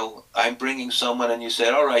 I'm bringing someone and you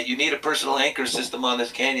said, all right, you need a personal anchor system on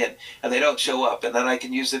this canyon, and they don't show up, and then I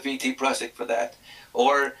can use the VT Prusik for that.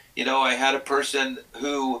 Or, I had a person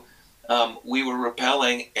who we were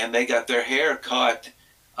rappelling, and they got their hair caught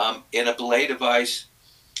in a belay device,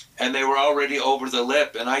 and they were already over the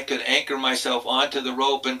lip, and I could anchor myself onto the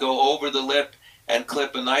rope and go over the lip and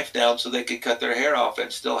clip a knife down so they could cut their hair off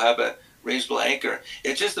and still have a reasonable anchor.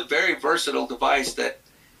 It's just a very versatile device that,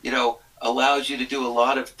 allows you to do a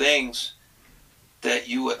lot of things that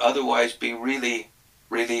you would otherwise be really,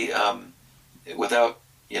 really without,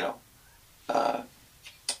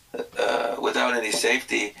 without any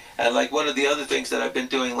safety. And like one of the other things that I've been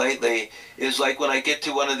doing lately is like when I get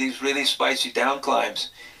to one of these really spicy down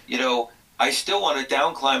climbs, I still want to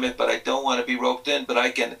down climb it, but I don't want to be roped in, but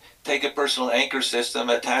I can take a personal anchor system,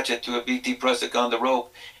 attach it to a VT Prusik on the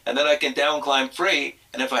rope, and then I can down climb free.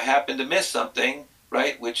 And if I happen to miss something,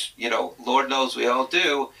 right, which, Lord knows we all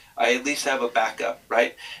do, I at least have a backup,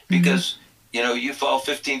 right? Because, you fall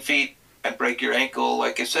 15 feet and break your ankle,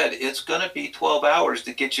 like I said, it's going to be 12 hours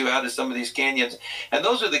to get you out of some of these canyons. And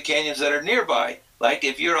those are the canyons that are nearby. Like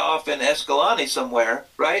if you're off in Escalante somewhere,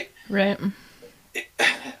 right? Right.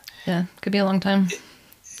 Yeah, could be a long time.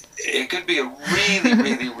 It could be a really,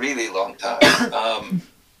 really, really long time.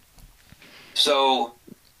 So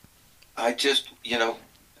I just,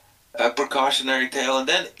 a precautionary tale. And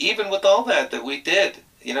then even with all that we did,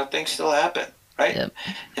 things still happen, right?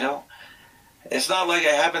 Yep. It's not like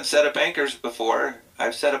I haven't set up anchors before.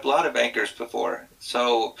 I've set up a lot of anchors before.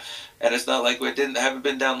 So, and it's not like haven't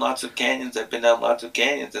been down lots of canyons. I've been down lots of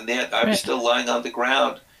canyons, and yet I was still lying on the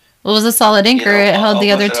ground. Well, it was a solid anchor. It held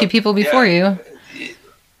the other two people before you.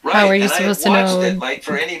 Right. How are you and supposed I to had watched know? It, like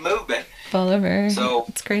for any movement. Fall over. So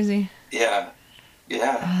it's crazy. Yeah. Oh,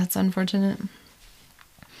 that's unfortunate.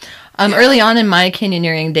 Early on in my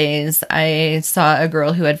canyoneering days, I saw a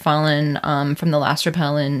girl who had fallen from the last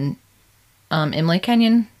rappel in Imlay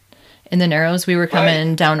Canyon in the Narrows. We were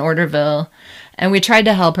coming down Orderville, and we tried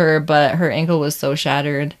to help her, but her ankle was so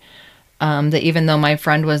shattered that even though my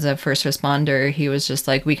friend was a first responder, he was just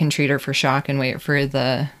like, we can treat her for shock and wait for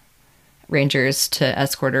the rangers to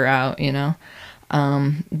escort her out, it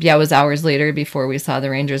was hours later before we saw the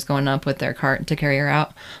rangers going up with their cart to carry her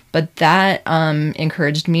out. But that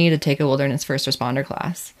encouraged me to take a wilderness first responder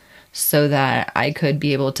class so that I could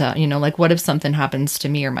be able to, what if something happens to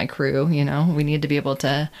me or my crew, we need to be able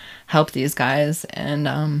to help these guys.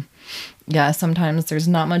 And sometimes there's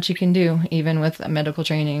not much you can do, even with medical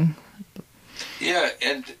training. Yeah,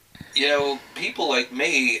 and people like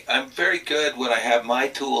me, I'm very good when I have my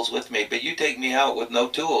tools with me, but you take me out with no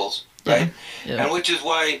tools, right? Yeah. And which is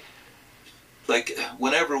why, like,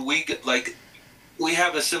 whenever we get, like, we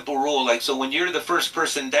have a simple rule, like, so when you're the first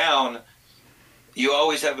person down, you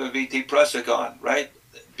always have a VT Prusik on, right?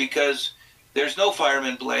 Because there's no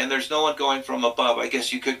fireman belay, and there's no one going from above. I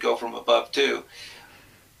guess you could go from above, too.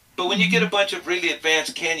 But when you get a bunch of really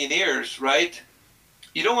advanced canyoneers, right,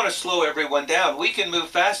 you don't want to slow everyone down. We can move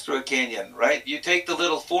fast through a canyon, right? You take the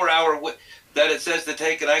little 4-hour that it says to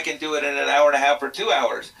take, and I can do it in an hour and a half or 2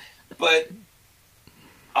 hours. But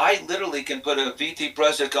I literally can put a VT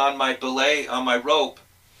Prusik on my belay, on my rope,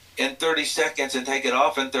 in 30 seconds and take it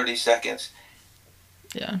off in 30 seconds.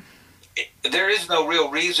 Yeah. There is no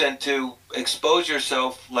real reason to expose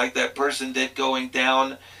yourself like that person did going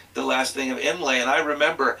down the last thing of Inlay. And I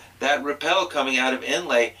remember that rappel coming out of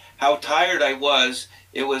Inlay, how tired I was.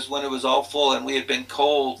 It was when it was all full, and we had been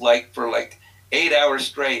cold for 8 hours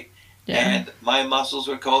straight. Yeah. And my muscles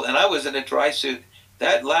were cold, and I was in a dry suit.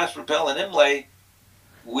 That last rappel in Imlay,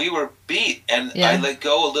 we were beat, and I let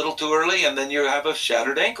go a little too early, and then you have a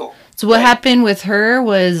shattered ankle. So what happened with her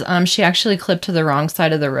was she actually clipped to the wrong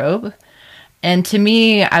side of the rope. And to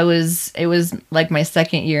me, it was like my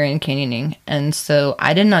second year in canyoning. And so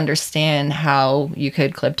I didn't understand how you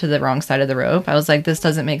could clip to the wrong side of the rope. I was like, this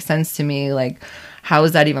doesn't make sense to me. Like, how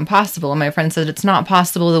is that even possible? And my friend said, it's not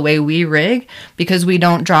possible the way we rig because we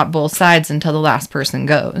don't drop both sides until the last person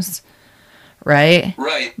goes. Right?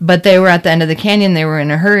 Right. But they were at the end of the canyon. They were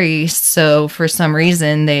in a hurry. So for some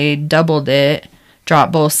reason, they doubled it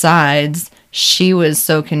drop both sides. She was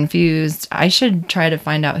so confused. I should try to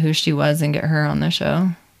find out who she was and get her on the show.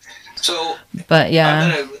 So, but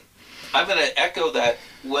yeah, I'm gonna echo that.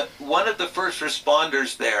 One of the first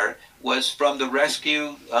responders there was from the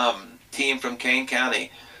rescue team from Kane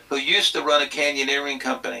County, who used to run a canyoneering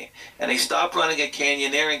company, and he stopped running a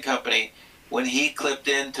canyoneering company when he clipped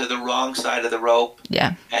into the wrong side of the rope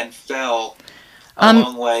and fell a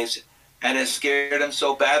long ways, and it scared him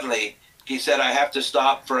so badly. He said, "I have to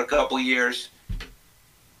stop for a couple years."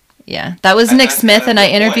 Yeah, that was Nick Smith, and I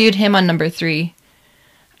interviewed him on number 3.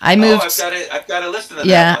 I moved. I've got to listen to that.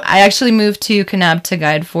 Yeah, I actually moved to Cotam to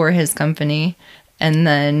guide for his company, and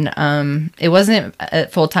then it wasn't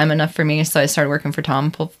full time enough for me, so I started working for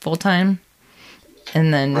Tom full time,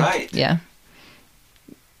 and then yeah.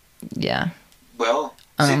 Well,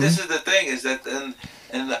 see, this is the thing, is that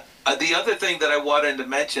and the other thing that I wanted to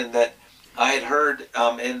mention that I had heard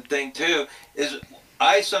and thing too is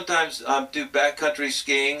I sometimes do backcountry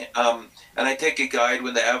skiing, and I take a guide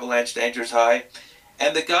when the avalanche danger is high.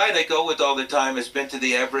 And the guide I go with all the time has been to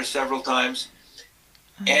the Everest several times,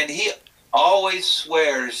 and he always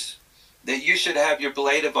swears that you should have your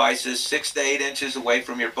belay devices 6 to 8 inches away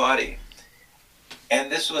from your body.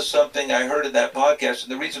 And this was something I heard in that podcast,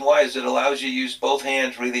 and the reason why is it allows you to use both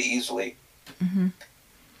hands really easily. Mm-hmm.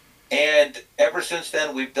 And ever since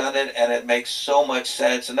then, we've done it, and it makes so much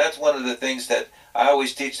sense. And that's one of the things that I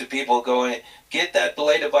always teach the people going, get that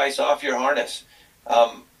belay device off your harness.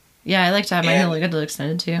 Yeah, I like to have my helical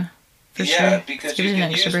extended too. For sure. Because you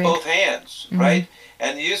can use both hands, right?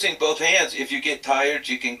 And using both hands, if you get tired,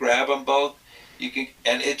 you can grab them both. You can,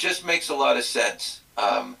 and it just makes a lot of sense.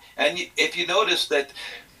 And if you notice that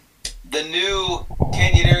the new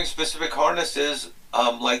canyoneering specific harnesses,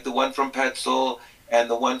 like the one from Petzl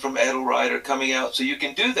and the one from Edelride, are coming out, so you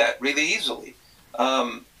can do that really easily.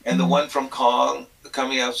 And the one from Kong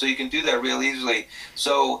coming out, so you can do that real easily.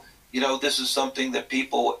 So, this is something that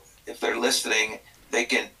people, if they're listening, they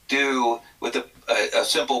can do with a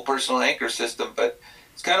simple personal anchor system. But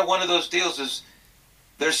it's kind of one of those deals is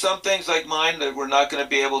there's some things like mine that we're not going to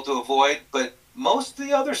be able to avoid, but most of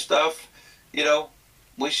the other stuff,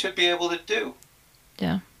 we should be able to do.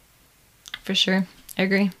 Yeah, for sure. I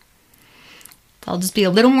agree. I'll just be a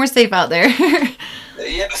little more safe out there.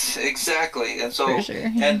 Yes, exactly. And so, for sure,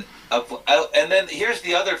 yeah. And then here's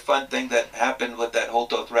the other fun thing that happened with that whole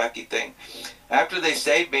Dothracki thing. After they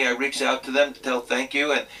saved me, I reached out to them to tell thank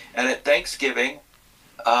you. And at Thanksgiving,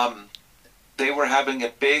 they were having a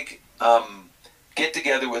big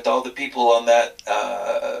get-together with all the people on that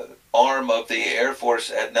arm of the Air Force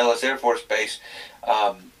at Nellis Air Force Base.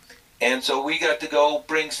 And so we got to go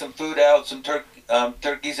bring some food out, some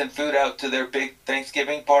turkeys and food out to their big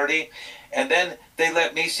Thanksgiving party. And then they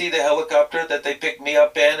let me see the helicopter that they picked me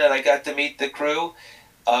up in, and I got to meet the crew.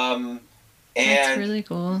 And that's really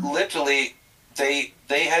cool. Literally, they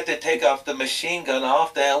had to take off the machine gun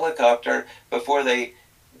off the helicopter before they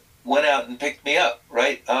went out and picked me up,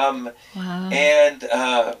 right? Wow. And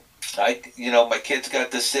my kids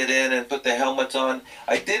got to sit in and put the helmets on.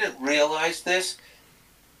 I didn't realize this,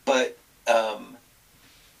 but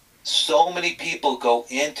so many people go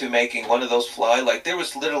into making one of those fly. Like, there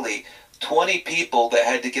was literally 20 people that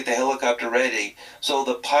had to get the helicopter ready so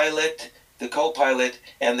the pilot, the co-pilot,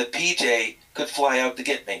 and the PJ could fly out to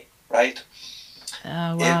get me, right?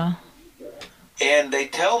 Oh, wow. And they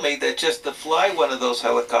tell me that just to fly one of those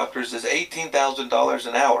helicopters is $18,000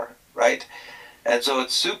 an hour, right? And so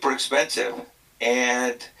it's super expensive.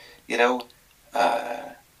 And,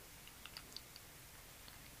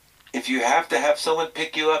 if you have to have someone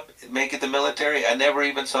pick you up, make it the military, I never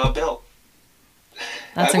even saw a bill.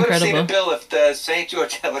 That's I would have incredible. seen a bill if the St.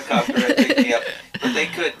 George helicopter had picked me up, but they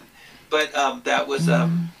couldn't. But that was,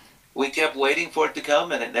 we kept waiting for it to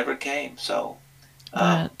come, and it never came. So,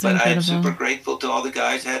 but I am super grateful to all the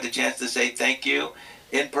guys. I had the chance to say thank you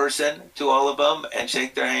in person to all of them and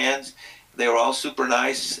shake their hands. They were all super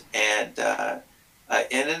nice, and it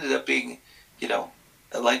ended up being,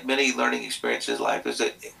 like many learning experiences in life, is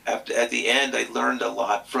that at the end I learned a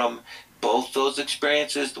lot from both those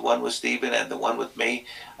experiences, the one with Stephen and the one with me.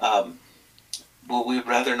 Well, we'd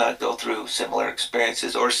rather not go through similar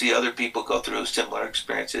experiences or see other people go through similar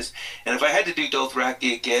experiences. And if I had to do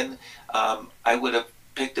Dothracki again, I would have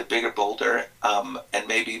picked a bigger boulder and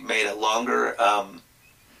maybe made a longer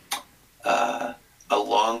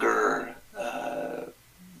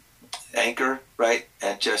anchor, right?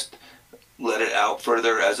 And just let it out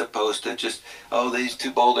further, as opposed to just, these two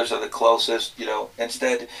boulders are the closest,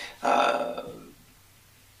 instead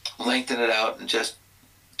lengthen it out and just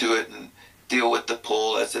do it and deal with the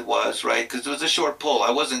pull as it was, right? Because it was a short pull.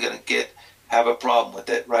 I wasn't going to get have a problem with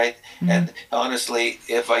it, right? Mm-hmm. And honestly,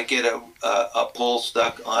 if I get a pole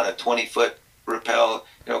stuck on a 20-foot rappel,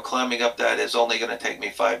 climbing up that is only going to take me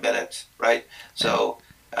 5 minutes, right? So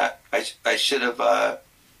I should have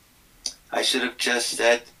just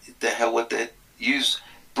said, the hell with it.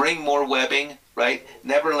 Bring more webbing, right?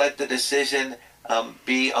 Never let the decision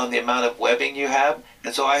be on the amount of webbing you have.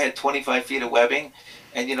 And so I had 25 feet of webbing,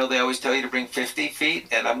 and they always tell you to bring 50 feet,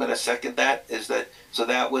 and I'm going to second that. So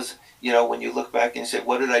that was, when you look back and say,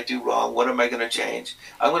 what did I do wrong? What am I going to change?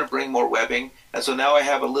 I'm going to bring more webbing, and so now I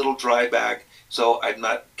have a little dry bag, so I'm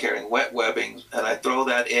not carrying wet webbing, and I throw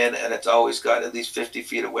that in, and it's always got at least 50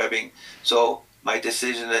 feet of webbing. So my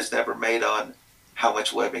decision is never made on how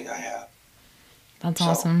much webbing I have. That's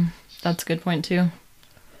awesome. That's a good point too.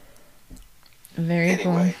 Very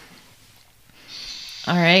cool.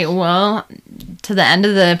 All right. Well, to the end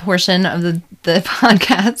of the portion of the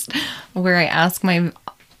podcast where I ask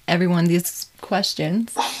everyone these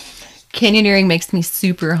questions. Canyoneering makes me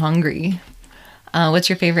super hungry. What's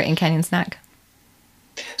your favorite in-canyon snack?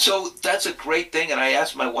 So that's a great thing, and I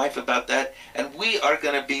asked my wife about that, and we are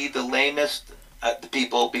going to be the lamest the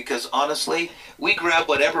people, because honestly, we grab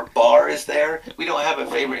whatever bar is there. We don't have a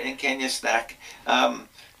favorite in-canyon snack.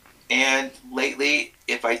 And lately,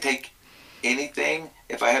 if I take anything,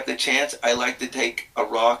 if I have the chance, I like to take a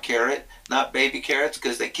raw carrot, not baby carrots,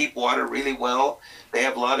 because they keep water really well. They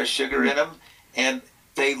have a lot of sugar in them, and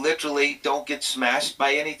they literally don't get smashed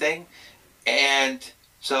by anything. And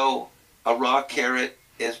so a raw carrot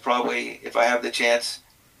is probably, if I have the chance,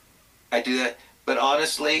 I do that. But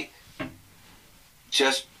honestly,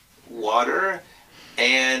 just water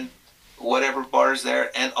and whatever bar's there.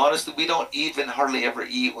 And honestly, we don't even hardly ever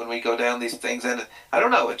eat when we go down these things. And I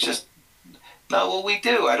don't know, it's just not what we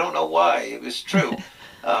do. I don't know why. It was true.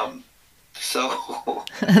 So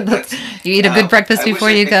you eat a good breakfast before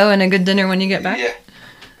you go and a good dinner when you get back? Yeah,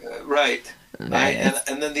 right.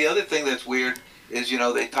 And then the other thing that's weird is,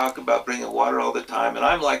 they talk about bringing water all the time. And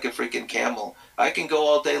I'm like a freaking camel. I can go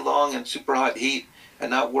all day long in super hot heat and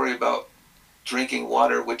not worry about drinking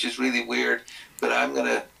water, which is really weird. But I'm going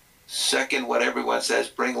to second what everyone says,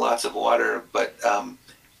 bring lots of water. But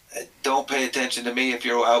don't pay attention to me if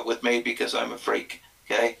you're out with me, because I'm a freak.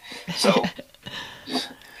 Okay? So...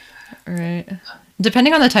 Right.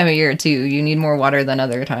 Depending on the time of year, too, you need more water than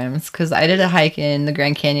other times. Because I did a hike in the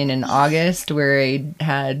Grand Canyon in August where I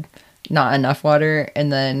had not enough water.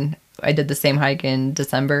 And then I did the same hike in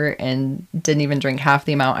December and didn't even drink half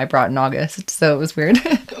the amount I brought in August. So it was weird.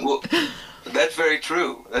 Well, that's very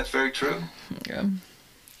true. That's very true.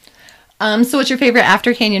 Yeah. So what's your favorite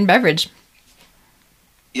after canyon beverage?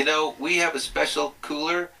 We have a special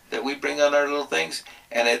cooler that we bring on our little things.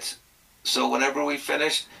 And it's, so whenever we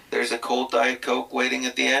finish, there's a cold Diet Coke waiting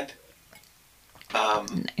at the end.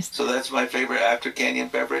 Nice. So that's my favorite after canyon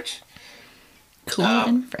beverage. Cool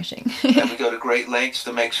and refreshing. And we go to great lengths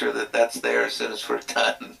to make sure that that's there as soon as we're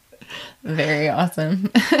done. Very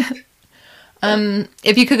awesome.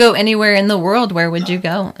 If you could go anywhere in the world, where would you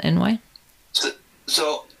go and why?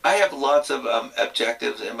 So I have lots of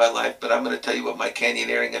objectives in my life, but I'm going to tell you what my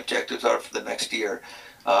canyoneering objectives are for the next year.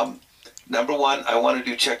 Number one, I want to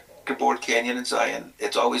do Checkerboard Canyon in Zion.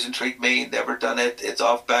 It's always intrigued me. Never done it. It's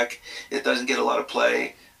off back. It doesn't get a lot of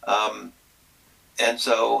play. And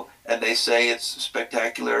they say it's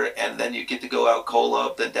spectacular. And then you get to go out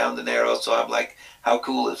Kolob, then down the Narrow. So I'm like, how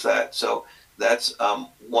cool is that? So that's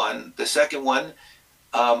one. The second one,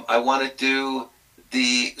 I want to do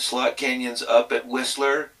the slot canyons up at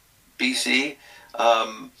Whistler, BC.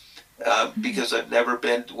 Because I've never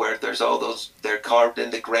been where there's all those, they're carved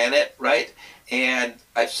into granite, right? And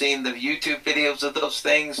I've seen the YouTube videos of those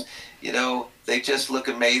things, they just look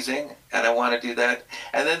amazing, and I want to do that.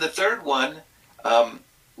 And then the third one,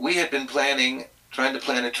 we had been trying to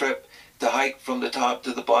plan a trip to hike from the top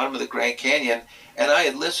to the bottom of the Grand Canyon, and I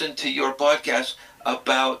had listened to your podcast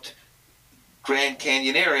about Grand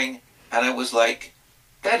Canyoneering, and I was like,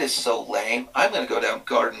 that is so lame. I'm going to go down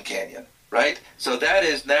Garden Canyon. Right? So that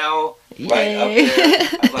is now right up there.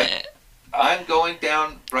 I'm like, I'm going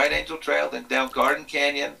down Bright Angel Trail, then down Garden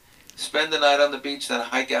Canyon, spend the night on the beach, then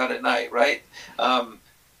hike out at night, right?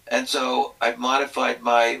 And so I've modified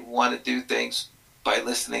my want to do things by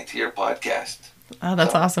listening to your podcast. Oh,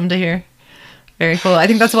 that's awesome to hear. Very cool. I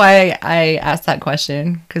think that's why I asked that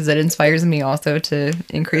question, because it inspires me also to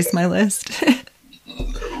increase my list.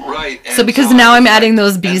 Right. So because now I'm adding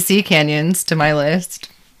those BC canyons to my list.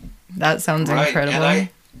 That sounds incredible. And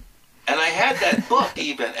I had that book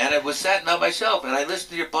even, and it was sitting on my shelf, and I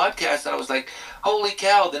listened to your podcast, and I was like, holy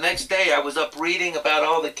cow. The next day I was up reading about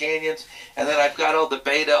all the canyons, and then I've got all the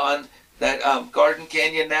beta on that Garden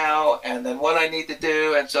Canyon now, and then what I need to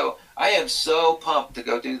do. And so I am so pumped to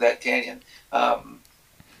go do that canyon. And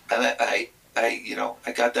I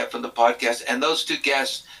got that from the podcast. And those two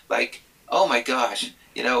guests, like, oh my gosh,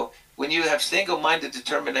 when you have single-minded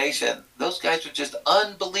determination, those guys are just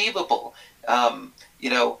unbelievable. Um, you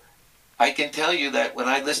know, I can tell you that when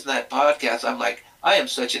I listen to that podcast, I'm like, I am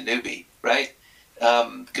such a newbie, right?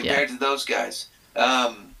 Compared to those guys.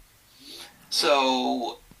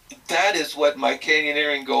 So that is what my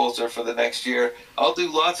canyoneering goals are for the next year. I'll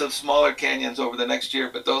do lots of smaller canyons over the next year,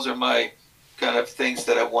 but those are my kind of things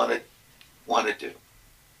that I want to do.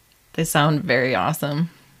 They sound very awesome.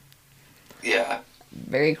 Yeah.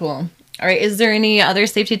 Very cool. All right. Is there any other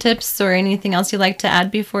safety tips or anything else you'd like to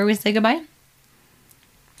add before we say goodbye?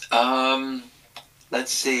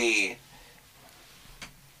 Let's see.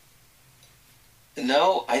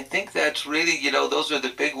 No, I think that's really, those are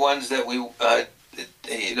the big ones that we,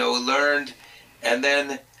 learned. And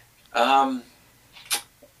then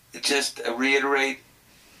just reiterate,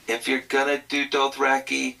 if you're going to do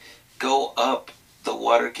Dothracki, go up the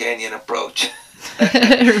Water Canyon approach.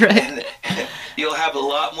 Right. And you'll have a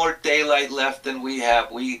lot more daylight left than we have.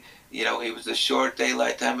 It was a short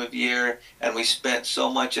daylight time of year, and we spent so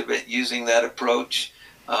much of it using that approach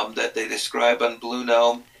that they describe on Blue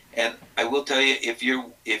Gnome. And I will tell you,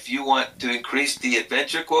 if you want to increase the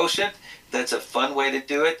adventure quotient, that's a fun way to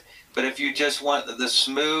do it. But if you just want the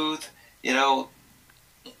smooth,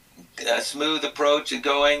 smooth approach and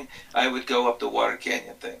going, I would go up the Water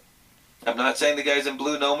Canyon thing. I'm not saying the guys in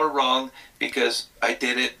Blue Gnome are wrong, because I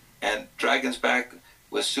did it, and Dragon's Back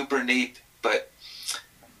was super neat, but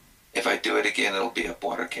if I do it again, it'll be up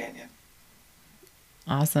Water Canyon.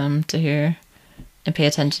 Awesome to hear. And pay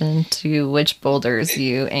attention to which boulders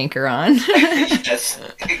you anchor on. Yes,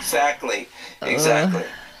 exactly.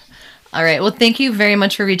 All right. Well, thank you very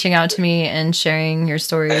much for reaching out to me and sharing your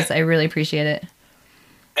stories. I really appreciate it.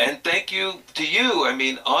 And thank you to you. I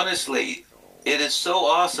mean, honestly, it is so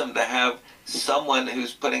awesome to have someone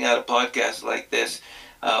who's putting out a podcast like this,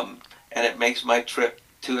 and it makes my trip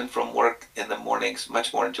to and from work in the mornings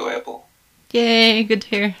much more enjoyable. Yay, good to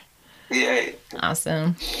hear. Yay.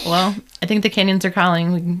 Awesome. Well, I think the canyons are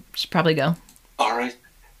calling. We should probably go. All right.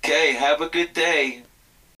 Okay, have a good day.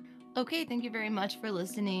 Okay, thank you very much for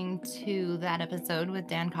listening to that episode with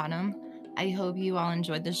Dan Cotam. I hope you all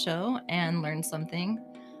enjoyed the show and learned something.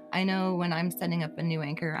 I know when I'm setting up a new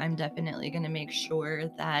anchor, I'm definitely going to make sure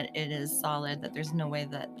that it is solid, that there's no way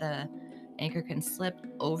that the anchor can slip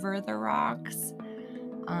over the rocks,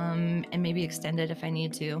 and maybe extend it if I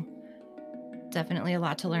need to. Definitely a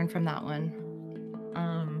lot to learn from that one.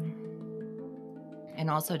 And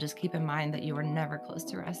also just keep in mind that you are never close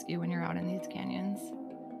to rescue when you're out in these canyons.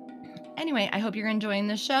 Anyway, I hope you're enjoying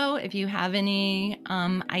the show. If you have any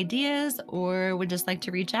ideas or would just like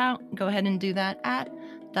to reach out, go ahead and do that at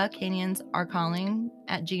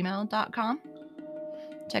thecanyonsarecalling@gmail.com.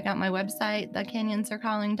 Check out my website,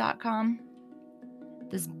 thecanyonsarecalling.com.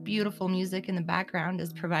 This beautiful music in the background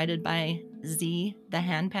is provided by Z, the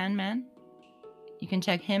Handpan Man. You can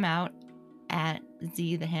check him out at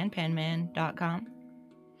zthehandpanman.com.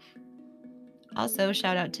 Also,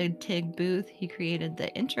 shout out to Tig Booth. He created the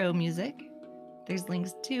intro music. There's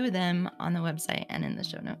links to them on the website and in the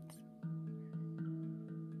show notes.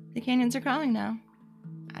 The canyons are calling now.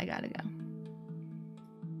 I gotta go.